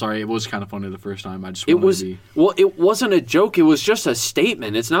 I'm sorry. It was kind of funny the first time. I just It wanted was to be. well. It wasn't a joke. It was just a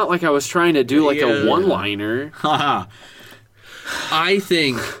statement. It's not like I was trying to do like Yeah. a one-liner. Haha. I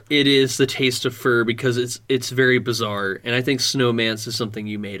think it is the taste of fur because it's very bizarre, and I think Snowmance is something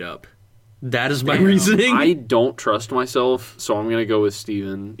you made up. That is my reasoning. I don't trust myself, so I'm gonna go with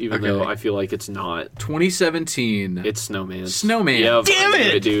Steven, even though I feel like it's not. 2017. It's Snowman. Snowman. Yep, Damn I knew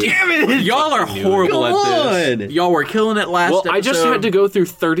it! dude. Damn it! Y'all are horrible Come at this. on. Y'all were killing it last Well, episode. I just had to go through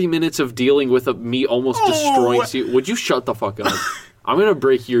 30 minutes of dealing with me almost destroying Steven. Would you shut the fuck up? I'm gonna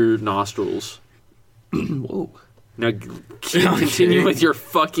break your nostrils. Whoa. Now continue with your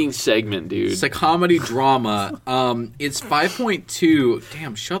fucking segment, dude. It's a comedy drama. It's 5.2.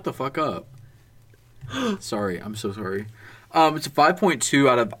 Damn, shut the fuck up. Sorry, I'm so sorry. It's a 5.2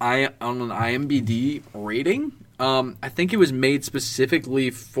 out of on an IMDb rating. I think it was made specifically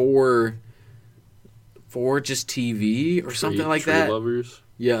for just TV or something like Tree that. Lovers.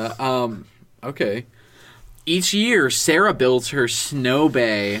 Yeah. Okay. Each year, Sarah builds her snow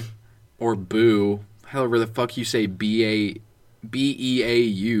bay, or boo, however the fuck you say B-E-A-U.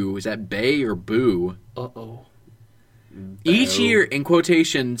 Is that bay or boo? Uh-oh. Each year, in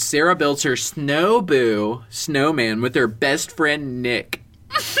quotation, Sarah builds her snowman with her best friend Nick.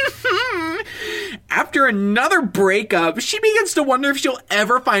 After another breakup, she begins to wonder if she'll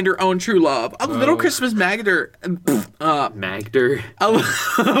ever find her own true love. A little Christmas Magder. a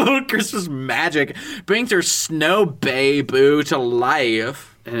little Christmas magic brings her snow bay boo to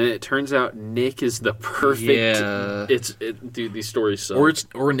life. And it turns out Nick is the perfect. Yeah. Dude, these stories suck.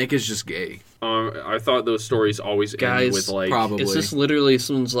 Or Nick is just gay. I thought those stories always Guys, end with like. probably. It's just literally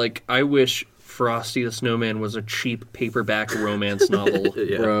someone's like, I wish Frosty the Snowman was a cheap paperback romance novel.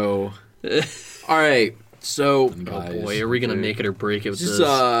 Yeah. Bro. All right. So, Oh guys, boy, are we gonna make it or break it with this this? is,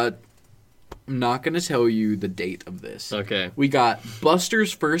 I'm not going to tell you the date of this. Okay. We got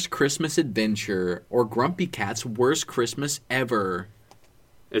Buster's First Christmas Adventure or Grumpy Cat's Worst Christmas Ever.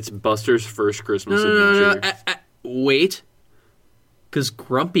 It's Buster's first Christmas No. adventure. Wait. Because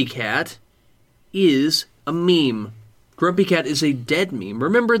Grumpy Cat is a meme. Grumpy Cat is a dead meme.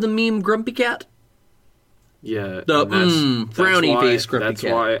 Remember the meme Grumpy Cat? Yeah. The, and frowny why- face Grumpy That's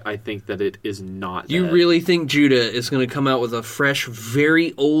Cat. why I think that it is not. You that. really think Judah is going to come out with a fresh,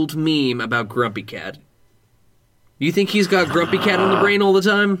 very old meme about Grumpy Cat? You think he's got Grumpy Cat on the brain all the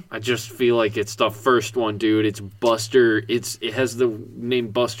time? I just feel like it's the first one, dude. It's Buster. It has the name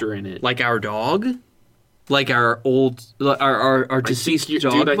Buster in it. Like our dog? Like our deceased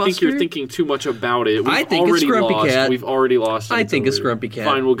dog, dude, I Buster? think you're thinking too much about it. I think it's Grumpy Cat. We've already lost. I think it's Grumpy Cat.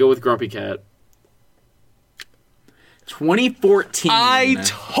 Fine, we'll go with Grumpy Cat. 2014. I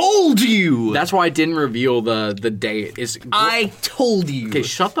told you. That's why I didn't reveal the date. I told you. Okay,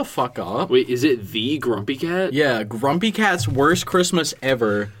 shut the fuck up. Wait, is it the Grumpy Cat? Yeah, Grumpy Cat's worst Christmas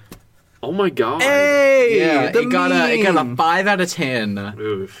ever. Oh my god. Hey, Yeah, the it got a meme. 5 out of 10.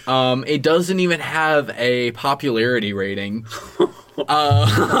 Oof. It doesn't even have a popularity rating.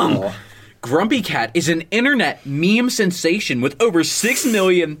 Grumpy Cat is an internet meme sensation with over 6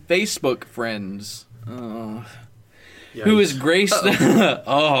 million Facebook friends. Who is graced?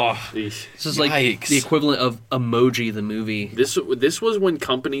 Eesh. This is like Yikes. the equivalent of Emoji the movie. This was when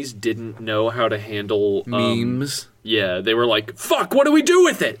companies didn't know how to handle memes. Yeah, they were like, "Fuck, what do we do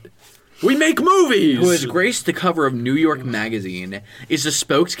with it? We make movies." Who has graced the cover of New York Magazine, is the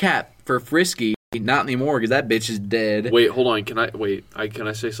spokescat for Frisky. Not anymore, because that bitch is dead. Wait, hold on. Can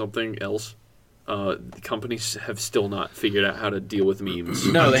I say something else? The companies have still not figured out how to deal with memes.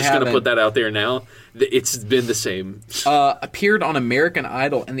 No, I'm they just gonna haven't. put that out there now. It's been the same. Appeared on American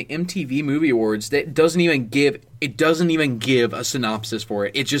Idol and the MTV Movie Awards. That doesn't even give a synopsis for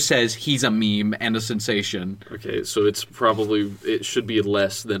it. It just says he's a meme and a sensation. Okay, so it should be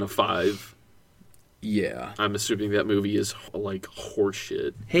less than a 5. Yeah. I'm assuming that movie is like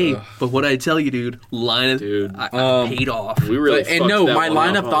horseshit. Hey, but what I tell you, dude, Dude. I paid off. We really And fucked no, that my one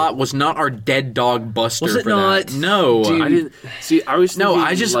line up, of thought was not our dead dog Buster. Was it for not? That. No, Dude. I didn't see. I was No,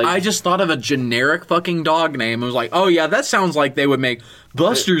 thinking, I just thought of a generic fucking dog name. I was like, oh yeah, that sounds like they would make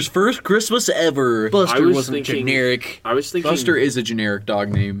Buster's first Christmas ever. Buster I was wasn't thinking- generic. I was thinking Buster is a generic dog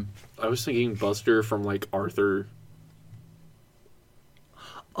name. I was thinking Buster from like Arthur.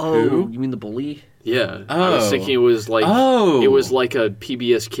 Oh, Who? you mean the bully? Yeah, I was Oh. thinking it was like Oh. it was like a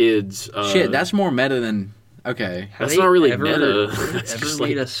PBS Kids. Shit, that's more meta than okay. That's Have not they really ever, meta. have they It's ever just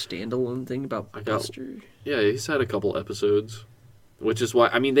made like- a standalone thing about got- Buster? Yeah, he's had a couple episodes, which is why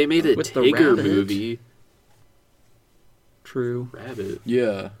they made a With the Tigger rabbit. movie. True. Rabbit.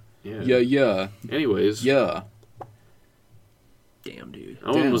 Yeah. Yeah. Yeah. Anyways, Yeah. Damn, dude. that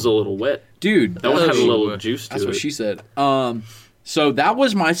one Damn. was a little wet. Dude, That one had a Oh, little juice to that's it. what she said. So that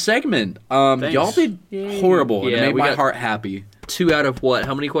was my segment. Y'all did horrible. Yeah, it made we my got- heart happy. 2 out of what?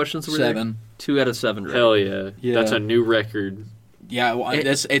 How many questions were there? 7. 2 out of 7, right? Hell yeah. Yeah. That's a new record. Yeah, well,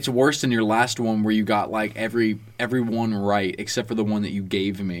 it's worse than your last one where you got like every one right except for the one that you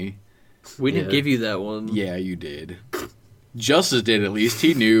gave me. We didn't Yeah. give you that one. Yeah, you did. Justice did at least.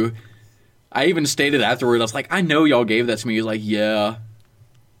 He knew. I even stated afterward. I was like, I know y'all gave that to me. He was like, yeah.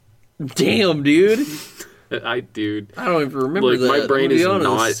 Damn, dude. Dude. I don't even remember Look, that. my brain I'm gonna is be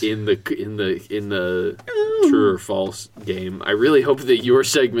honest. not in the true or false game. I really hope that your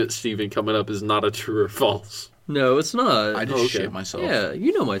segment, Steven, coming up is not a true or false. No, it's not. I just Okay. shit myself. Yeah,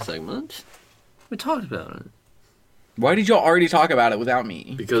 you know my segment. We talked about it. Why did y'all already talk about it without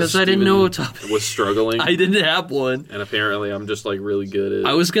me? Because I didn't know a topic. was struggling. I didn't have one. And apparently I'm just like really good at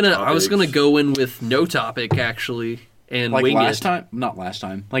I was gonna topics. go in with no topic actually and Like wing last it. time? Not last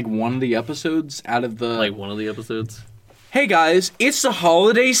time. Like one of the episodes out of the... Like one of the episodes. Hey guys, it's the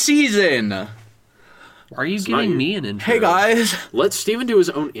holiday season. Why are you not giving your- me an intro? Hey guys, Let Steven do his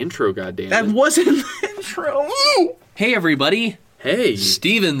own intro, goddammit. that wasn't the intro. Hey everybody. Hey.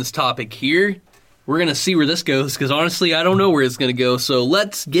 Steven's topic here. We're gonna see where this goes because honestly I don't know where it's gonna go. So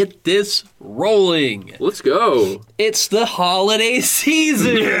let's get this rolling. Let's go. It's the holiday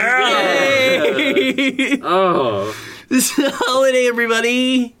season. Yay! Oh. This is the holiday,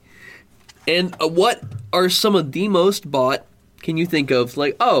 everybody. And what are some of the most bought? Can you think of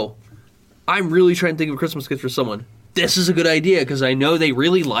like, oh, I'm really trying to think of a Christmas gift for someone. This is a good idea because I know they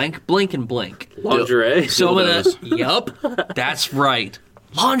really like blank and blank. Lingerie. Some of that. Yup, that's right.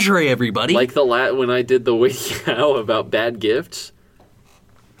 Lingerie, everybody. Like when I did the Wiki How about bad gifts.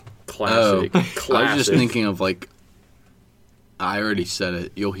 Classic. Classic. I was just thinking of like... I already said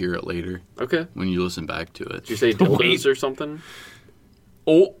it. You'll hear it later Okay. when you listen back to it. Did you say dildos Wait. or something?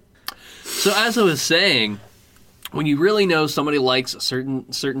 Oh. So as I was saying, when you really know somebody likes a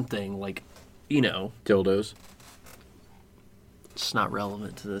certain thing, like, you know, Dildos. it's not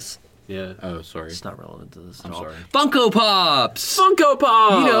relevant to this. Yeah. Oh, sorry. It's not relevant to this at I'm all. sorry. Funko Pops. Funko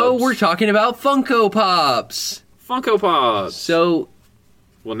Pops! You know, we're talking about Funko Pops. Funko Pops! So,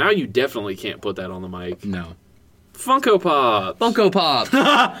 Well, now you definitely can't put that on the mic. No. Funko Pops! Funko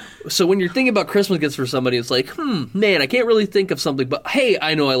Pops. So when you're thinking about Christmas gifts for somebody, it's like, man, I can't really think of something, but hey,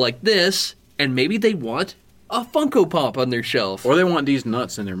 I know I like this, and maybe they want a Funko Pop on their shelf. Or they want these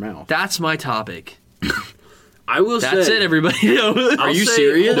nuts in their mouth. That's my topic. I will say... That's it, everybody. Are you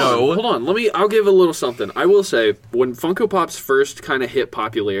serious? No. Hold on. I'll give a little something. I will say, when Funko Pops first kind of hit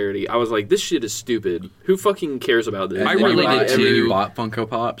popularity, I was like, this shit is stupid. Who fucking cares about this? I really did too. You bought Funko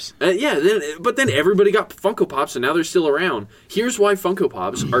Pops? But then everybody got Funko Pops, and now they're still around. Here's why Funko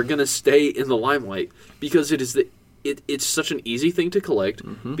Pops are going to stay in the limelight. Because it's such an easy thing to collect,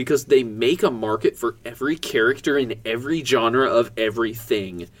 because they make a market for every character in every genre of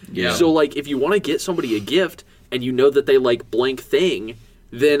everything. Yeah. So, like, if you want to get somebody a gift, and you know that they like blank thing,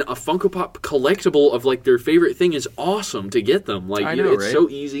 then a Funko Pop collectible of, like, their favorite thing is awesome to get them. Like, it's so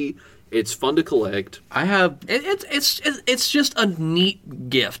easy. It's fun to collect. I have... It's just a neat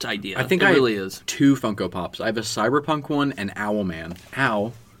gift idea. I think it I really have is. 2 Funko Pops. I have a Cyberpunk one and Owlman.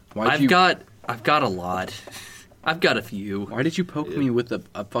 Ow. I've got a lot. I've got a few. Why did you poke me with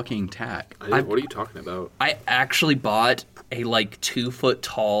a fucking tack? What are you talking about? I actually bought a, like, 2-foot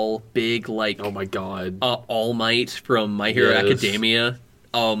tall, big, like... Oh my god. All Might from My Hero Academia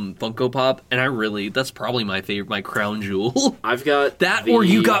Funko Pop, and that's probably my favorite, my crown jewel. I've got that, or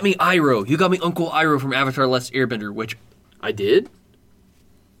you got me Iroh. You got me Uncle Iroh from Avatar: Last Airbender, which... I did?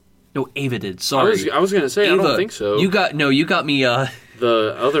 No, Ava did, sorry. I was gonna say, Ava, I don't think so. You got me,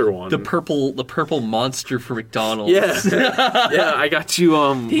 the other one. The purple monster for McDonald's. Yeah, I got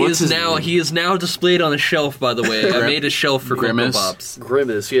you. He is now displayed on a shelf. By the way, I made a shelf for Funko Pops.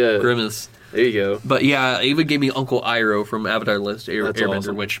 Grimace, yeah. Grimace. There you go. But yeah, Ava gave me Uncle Iroh from Avatar: Last Airbender,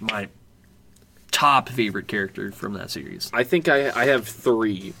 awesome. which my top favorite character from that series. I think I have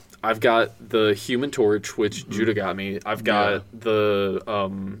 3. I've got the Human Torch, which Judah got me. I've got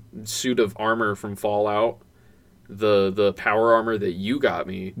the suit of armor from Fallout. The power armor that you got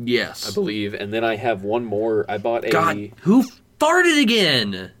me. Yes. I believe. And then I have one more. I bought God, who farted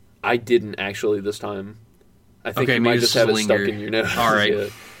again? I didn't actually this time. I think okay, you might just have it stuck in your nose. All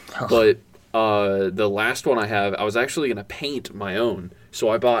right. But the last one I have, I was actually going to paint my own. So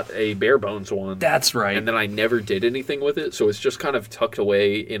I bought a bare bones one. That's right. And then I never did anything with it. So it's just kind of tucked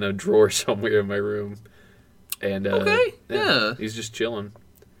away in a drawer somewhere in my room. And okay, yeah. He's just chilling.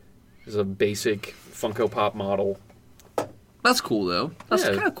 He's a basic Funko Pop model. That's cool, though. That's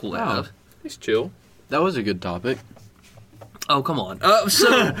kind of cool to have. He's chill. That was a good topic. Oh, come on.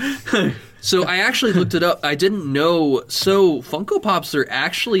 So I actually looked it up. I didn't know. So Funko Pops are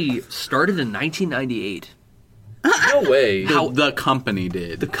actually started in 1998. No way. The company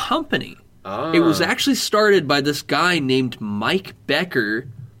did. The company. It was actually started by this guy named Mike Becker,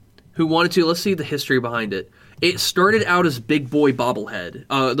 who wanted to. Let's see the history behind it. It started out as Big Boy Bobblehead.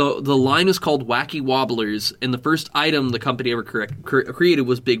 The line is called Wacky Wobblers, and the first item the company ever created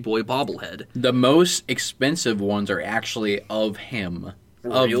was Big Boy Bobblehead. The most expensive ones are actually of him.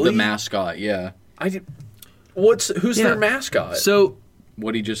 Really? Of the mascot, yeah. Who's their mascot? So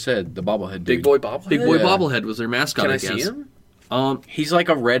what he just said, the bobblehead dude. Big Boy Bobblehead? Big Boy Bobblehead was their mascot, Can I guess. see him? He's like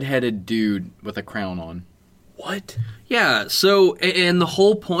a redheaded dude with a crown on. What? Yeah, so, and the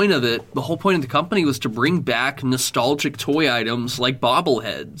whole point of the company was to bring back nostalgic toy items like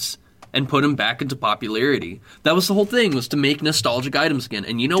bobbleheads and put them back into popularity. That was the whole thing, was to make nostalgic items again.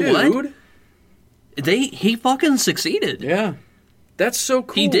 And you know what? He fucking succeeded. Yeah. That's so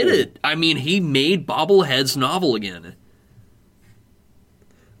cool. He did it. I mean, he made bobbleheads novel again.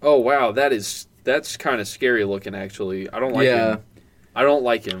 Oh, wow, that's kind of scary looking, actually. I don't like him. I don't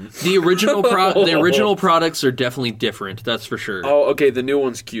like him. The original products are definitely different, that's for sure. Oh, okay, the new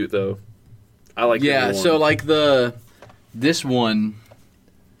one's cute, though. I like the new one. So like this one,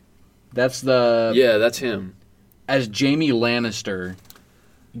 that's the... Yeah, that's him. As Jaime Lannister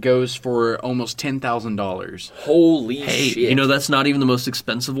goes for almost $10,000. Holy hey, shit. you know that's not even the most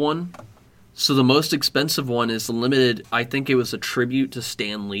expensive one? So the most expensive one is the limited, I think it was a tribute to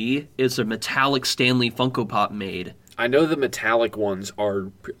Stan Lee. It's a metallic Stan Lee Funko Pop made. I know the metallic ones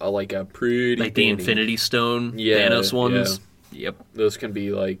are like a pretty... Like the Infinity Stone Thanos ones. Yeah. Yep. Those can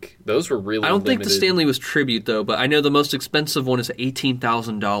be like... Those were really I don't think limited. the Stan Lee was tribute, though, but I know the most expensive one is an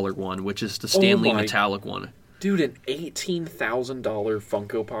 $18,000 one, which is the Stan Lee metallic one. Dude, an $18,000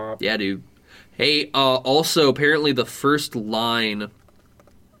 Funko Pop? Yeah, dude. Hey, also, apparently the first line...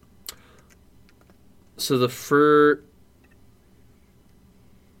 So the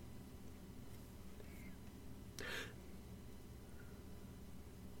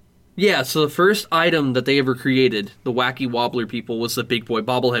Yeah, so the first item that they ever created, the Wacky Wobbler people, was the Big Boy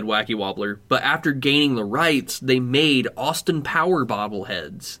Bobblehead Wacky Wobbler. But after gaining the rights, they made Austin Power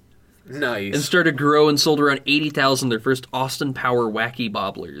bobbleheads. Nice. And started to grow and sold around 80,000 their first Austin Power Wacky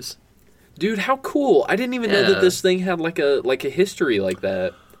Bobblers. Dude, how cool. I didn't even know that this thing had like a history like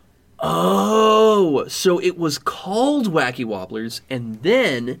that. Oh, so it was called Wacky Wobblers, and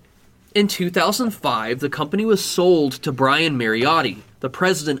then in 2005, the company was sold to Brian Mariotti, the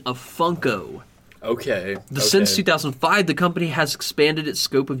president of Funko. Okay. Since 2005, the company has expanded its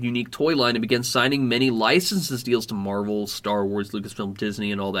scope of unique toy line and began signing many licenses deals to Marvel, Star Wars, Lucasfilm,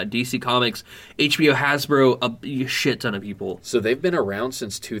 Disney, and all that. DC Comics, HBO, Hasbro, a shit ton of people. So they've been around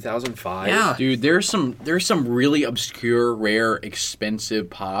since 2005? Yeah. Dude, there's some really obscure, rare, expensive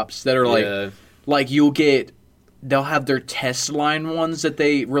pops that are like they'll have their test line ones that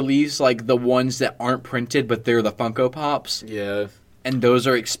they release, like the ones that aren't printed, but they're the Funko Pops. Yeah. And those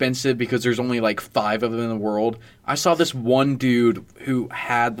are expensive because there's only like 5 of them in the world. I saw this one dude who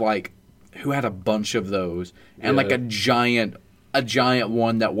had a bunch of those and like a giant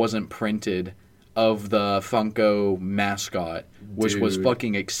one that wasn't printed of the Funko mascot, which was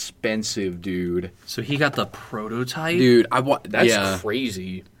fucking expensive, dude. So he got the prototype? Dude, That's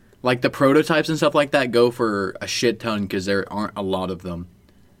crazy. Like the prototypes and stuff like that go for a shit ton because there aren't a lot of them.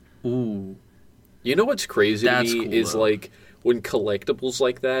 Ooh. You know what's crazy to me cool, is though. like when collectibles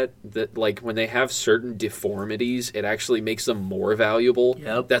like that like when they have certain deformities, it actually makes them more valuable.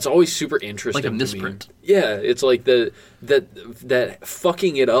 Yep. That's always super interesting. Like a to me. misprint. Yeah, it's like that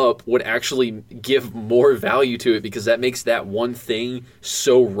fucking it up would actually give more value to it because that makes that one thing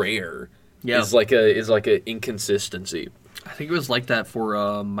so rare. Yeah. Is like a inconsistency. I think it was like that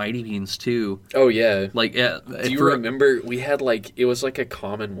for Mighty Beans, too. Oh yeah. Like, yeah. Do you remember we had it was like a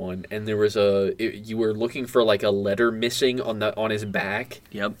common one, and there was you were looking for like a letter missing on his back.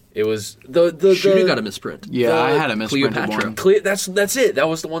 Yep. It was the Shooter got a misprint. Yeah, I had a misprinted Cleopatra. one. That's it. That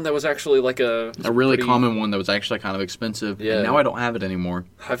was the one that was actually like A really common one that was actually kind of expensive. Yeah. And now I don't have it anymore.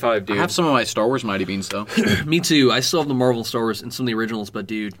 High five, dude. I have some of my Star Wars Mighty Beans though. Me too. I still have the Marvel Star Wars and some of the originals, but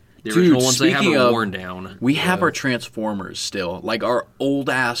dude, the original ones they haven't worn down. We have our Transformers still, like our old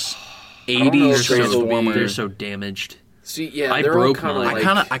ass know if 80s those will be- Transformers. They're so damaged. See, yeah, I they're broke kind of mine.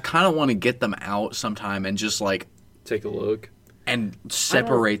 like I kind of want to get them out sometime and just like take a look. and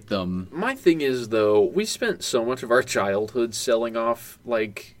separate them. My thing is though, we spent so much of our childhood selling off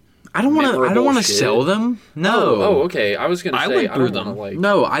like. I don't want memorable to shit. sell them. No. Oh, okay. I was gonna say went I through don't wanna, them. like.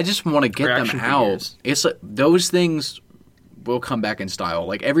 No, I just want to get Or them action out. figures. It's like, those things will come back in style.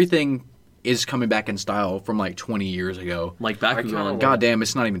 Like everything is coming back in style from like 20 years ago. Like kinda Bakugan. like- God damn,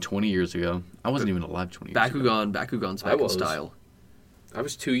 it's not even 20 years ago. I wasn't even alive 20 years ago. Bakugan's I back in was. style. I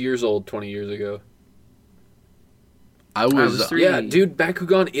was 2 years old 20 years ago. I was, was 3. Yeah, dude,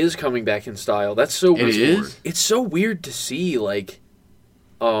 Bakugan is coming back in style. That's so It weird. is? It's so weird to see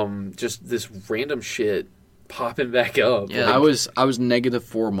just this random shit popping back up. Yeah. I was negative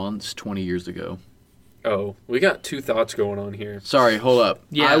 4 months 20 years ago. Oh, we got two thoughts going on here. Sorry, hold up.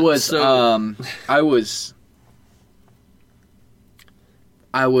 Yeah, I was so- I was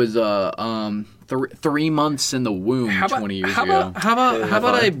 3 months in the womb 20 years ago. How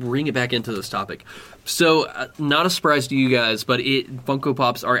about I bring it back into this topic? So, not a surprise to you guys, but Funko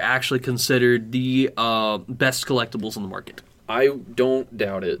Pops are actually considered the best collectibles on the market. I don't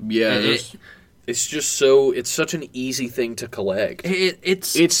doubt it. Yeah, It's just it's such an easy thing to collect.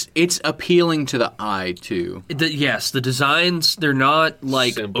 it's appealing to the eye too. Yes, the designs, they're not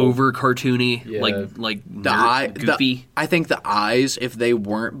like Simple. over cartoony, Yeah. like goofy. I think the eyes, if they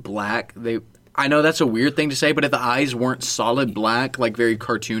weren't black, I know that's a weird thing to say, but if the eyes weren't solid black, like very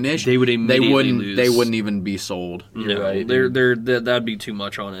cartoonish, They would immediately lose. They wouldn't even be sold. No, right, that'd be too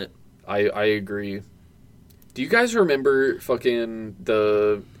much on it. I agree. Do you guys remember fucking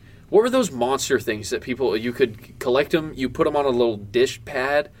what were those monster things that you could collect them, you put them on a little dish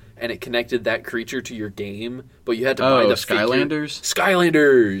pad, and it connected that creature to your game, but you had to buy the Skylanders? figure.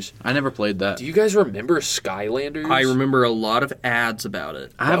 Skylanders! I never played that. Do you guys remember Skylanders? I remember a lot of ads about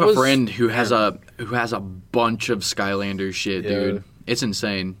it. I have That a was- friend who has a bunch of Skylanders shit, Yeah. dude. It's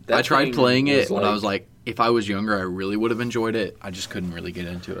insane. That I tried thing playing it was when I like- was like, if I was younger, I really would have enjoyed it. I just couldn't really get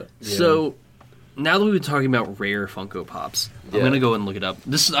into it. So, now that we've been talking about rare Funko Pops, I'm Yeah. going to go and look it up.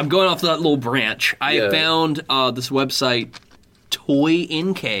 I'm going off that little branch. I found this website,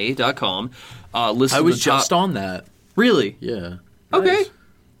 toyink.com. I was just on that. Really? Yeah. Okay.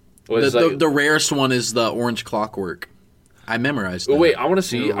 The rarest one is the orange clockwork. I memorized that. Oh, wait, I want to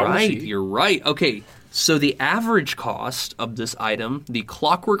see. You're I wanna right. see. You're right. Okay. So the average cost of this item, the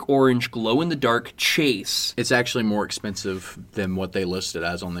Clockwork Orange glow-in-the-dark Chase, It's actually more expensive than what they listed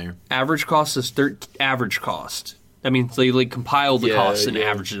as on there. average cost is average cost. I mean, they compiled the Yeah, costs and yeah.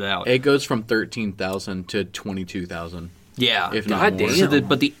 averaged it out. It goes from 13,000 to 22,000. Yeah. If not God more. damn.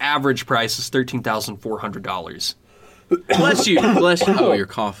 But the average price is $13,400. Bless you. Bless you. Oh, you're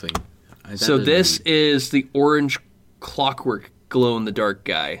coughing. So this is the orange Clockwork glow-in-the-dark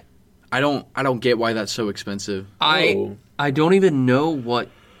guy. I don't get why that's so expensive. I don't even know what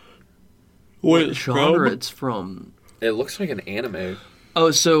genre it's from. It looks like an anime.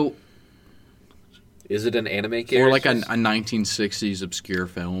 Oh, so is it an anime character? Or like a 1960s obscure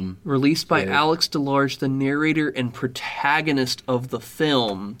film. Released by Alex DeLarge, the narrator and protagonist of the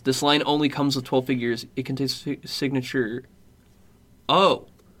film. This line only comes with 12 figures. It contains signature. Oh,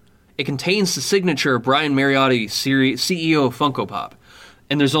 it contains the signature of Brian Mariotti, CEO of Funko Pop.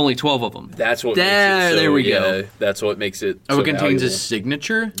 And there's only 12 of them. That's what makes it so, there we go. That's what makes it Oh, so it contains valuable. his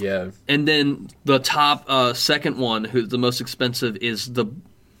signature? Yeah. And then the top second one, who's the most expensive, is the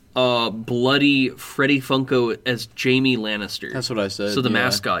bloody Freddie Funko as Jaime Lannister. That's what I said. So the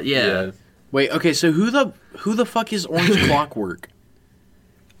mascot, yeah. Wait, okay, so who the fuck is Orange Clockwork?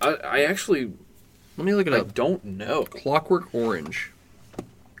 I actually... Let me look it I up. don't know. Clockwork Orange.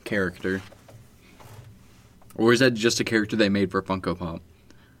 Character. Or is that just a character they made for Funko Pop?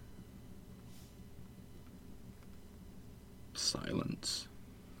 Silence.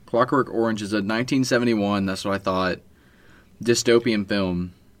 Clockwork Orange is a 1971, that's what I thought, dystopian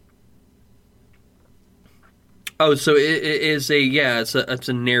film. Oh, so it is it's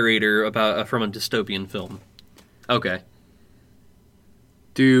a narrator about from a dystopian film. Okay.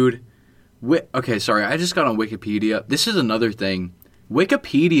 Dude, okay, sorry, I just got on Wikipedia. This is another thing.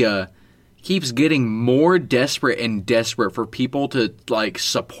 Wikipedia keeps getting more desperate and desperate for people to, like,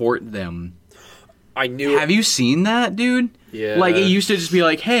 support them. I knew Have you seen that, dude? Yeah. Like, it used to just be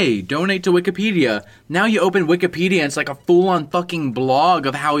like, hey, donate to Wikipedia. Now you open Wikipedia and it's like a full-on fucking blog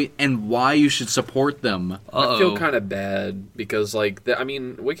of how and why you should support them. I feel kind of bad because, like,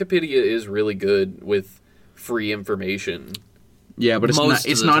 Wikipedia is really good with free information. Yeah, but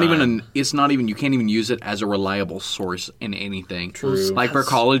it's not even you can't even use it as a reliable source in anything. True. Like for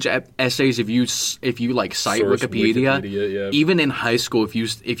college essays, if you like cite Source Wikipedia, yeah. even in high school, if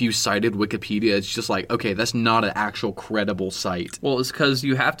you cited Wikipedia, it's just like, okay, that's not an actual credible site. Well, it's because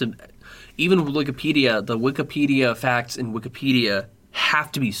you have to, even with Wikipedia, the Wikipedia facts in Wikipedia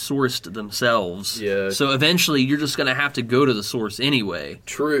have to be sourced themselves. Yeah. So eventually, you're just gonna have to go to the source anyway.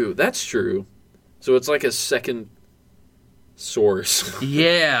 True, that's true. So it's like a second source.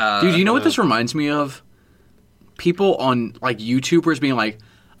 Yeah. Dude, you know what this reminds me of? People on, like, YouTubers being like,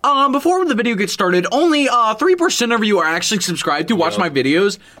 before the video gets started, only 3% of you are actually subscribed to watch my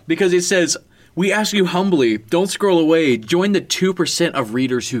videos, because it says, we ask you humbly, don't scroll away, join the 2% of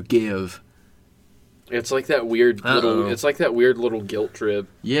readers who give. It's like that weird little guilt trip.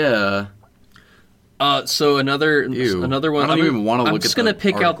 Yeah. So another one. I don't even want to look at. I'm just gonna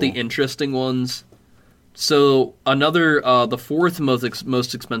pick out the article. interesting ones. So another, the fourth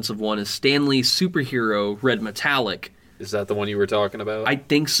most expensive one is Stanley Superhero Red Metallic. Is that the one you were talking about? I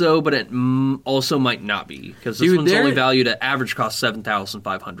think so, but it also might not be, because this one's only valued at average cost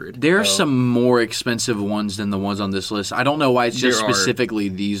 $7,500. There are some more expensive ones than the ones on this list. I don't know why it's just specifically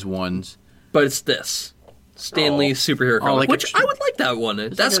these ones. But it's this. Stanley Superhero comic, which I would like that one.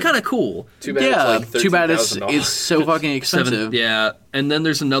 That's kind of cool. Too bad it's like too bad $13,000. it's so fucking expensive. Yeah, and then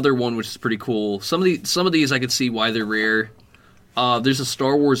there's another one which is pretty cool. Some of these I could see why they're rare. There's a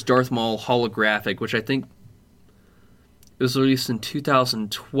Star Wars Darth Maul holographic, which I think it was released in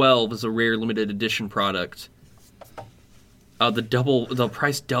 2012 as a rare limited edition product. The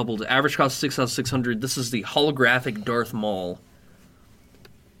price doubled. Average cost $6,600. This is the holographic Darth Maul.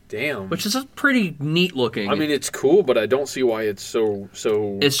 Damn. Which is a pretty neat looking. I mean, it's cool, but I don't see why it's so.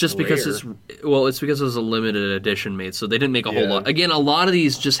 It's just rare. because it's because it was a limited edition made, so they didn't make a whole lot. Again, a lot of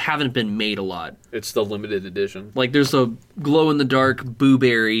these just haven't been made a lot. It's the limited edition. Like there's a glow in the dark Boo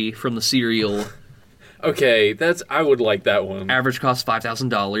Berry from the cereal. Okay, I would like that one. Average cost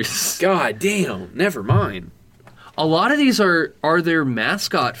 $5,000. God damn, never mind. A lot of these are their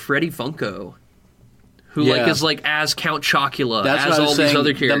mascot Freddie Funko. Who is as Count Chocula, as all these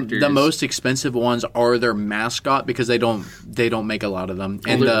other characters. The most expensive ones are their mascot because they don't make a lot of them.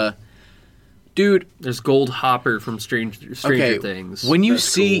 And dude, there's Gold Hopper from Stranger Things. When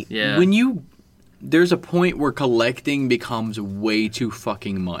you there's a point where collecting becomes way too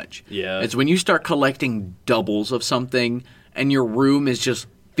fucking much. Yeah, it's when you start collecting doubles of something and your room is just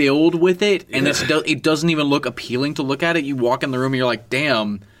filled with it, and it doesn't even look appealing to look at it. You walk in the room and you're like,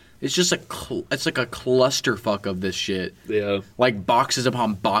 damn. It's just it's like a clusterfuck of this shit. Yeah, like boxes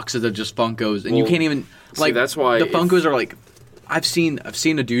upon boxes of just Funkos, and you can't even like. That's why the Funkos are like. I've seen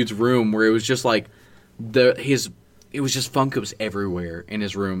a dude's room where it was just like it was just Funkos everywhere in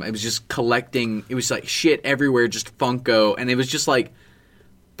his room. It was just collecting. It was like shit everywhere, just Funko, and it was just like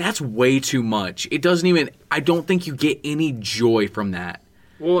that's way too much. It doesn't even. I don't think you get any joy from that.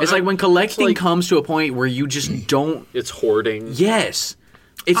 Well, it's like when collecting comes to a point where you just don't. It's hoarding. Yes.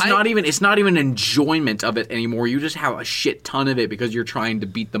 It's not even enjoyment of it anymore. You just have a shit ton of it because you're trying to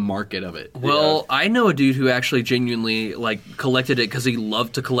beat the market of it. Well, I know a dude who actually genuinely collected it because he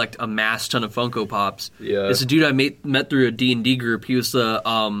loved to collect a mass ton of Funko Pops. Yeah. It's a dude I met through a D&D group. He was the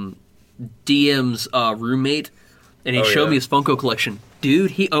DM's roommate, and he showed me his Funko collection.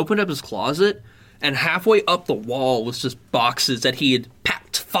 Dude, he opened up his closet, and halfway up the wall was just boxes that he had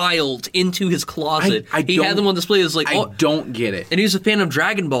filed into his closet. He had them on display. It was I don't get it. And he was a fan of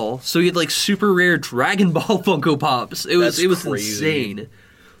Dragon Ball, so he had super rare Dragon Ball Funko Pops. It was crazy. insane.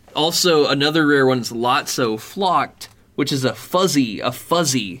 Also, another rare one is Lotso Flocked, which is a fuzzy,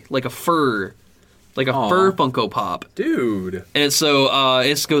 like a fur Funko Pop. Dude. And so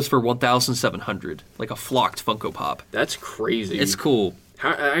it goes for 1,700, like a flocked Funko Pop. That's crazy. It's cool.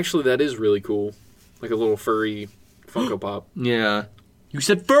 Actually, that is really cool. Like a little furry Funko Pop. Yeah. You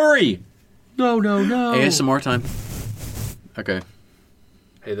said furry! No. ASMR time. Okay.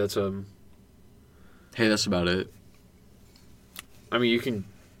 Hey, that's Hey, that's about it. I mean, you can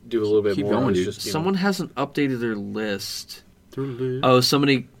do a little bit Keep more. going, It's dude. just, Someone hasn't updated their list. Oh,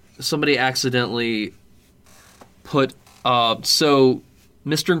 somebody accidentally put so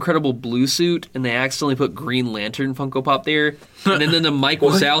Mr. Incredible blue suit, and they accidentally put Green Lantern Funko Pop there. And then the Mike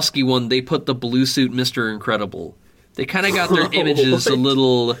Wazowski one, they put the blue suit Mr. Incredible. They kind of got their images a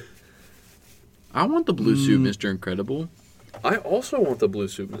little... I want the blue suit, Mr. Incredible. I also want the blue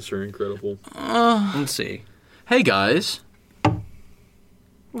suit, Mr. Incredible. Let's see. Hey, guys.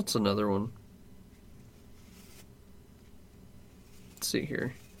 What's another one? Let's see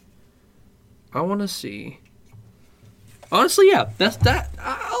here. I want to see... Honestly, yeah, that's that.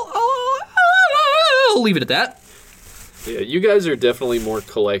 I'll leave it at that. Yeah, you guys are definitely more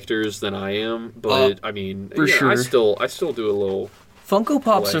collectors than I am, but I mean, for sure. I still do a little. Funko Pops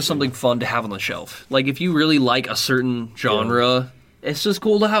collection. are something fun to have on the shelf. Like if you really like a certain genre, it's just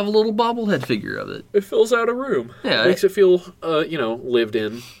cool to have a little bobblehead figure of it. It fills out a room. Yeah, it makes it feel, lived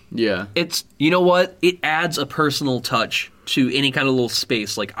in. Yeah. It's you know what? It adds a personal touch to any kind of little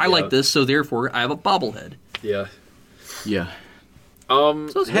space. Like I like this, so therefore I have a bobblehead. Yeah. Yeah. So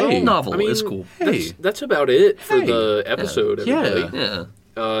it's a little novel. I mean, it's cool. That's about it for the episode, everybody.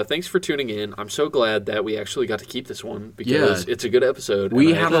 Yeah. Thanks for tuning in. I'm so glad that we actually got to keep this one because it's a good episode.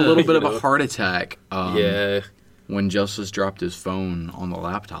 We had a little bit of a heart attack. When Justice dropped his phone on the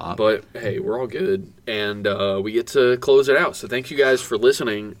laptop. But hey, we're all good, and we get to close it out. So thank you guys for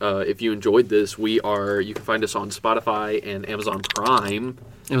listening. If you enjoyed this, you can find us on Spotify and Amazon Prime.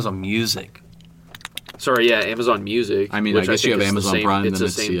 Amazon Music. Sorry, yeah, Amazon Music. I mean, I guess you have Amazon Prime. It's then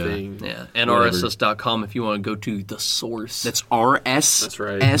the same thing. Yeah, and RSS.com if you want to go to the source. That's RS. That's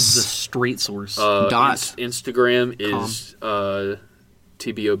right. The straight source. Instagram is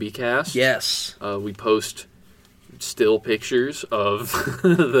TBOB cast. Yes. We post still pictures of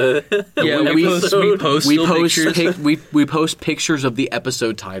the we post pictures of the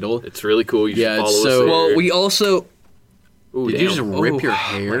episode title. It's really cool. You should follow us there. Well, we also... Ooh, Did you just rip your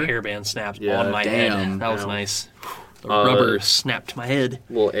hair? My hairband snapped on my head. That was nice. The rubber snapped my head.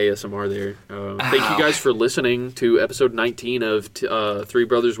 A little ASMR there. Thank you guys for listening to episode 19 of Three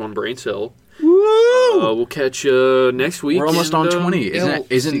Brothers One Braincell. Woo! We'll catch you next week. We're almost on 20.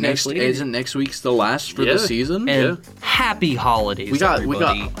 Isn't next week's the last for the season? And happy holidays,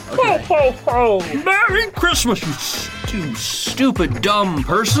 everybody. Okay. Merry Christmas, you stupid dumb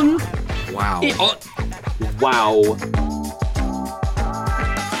person. Wow. Wow.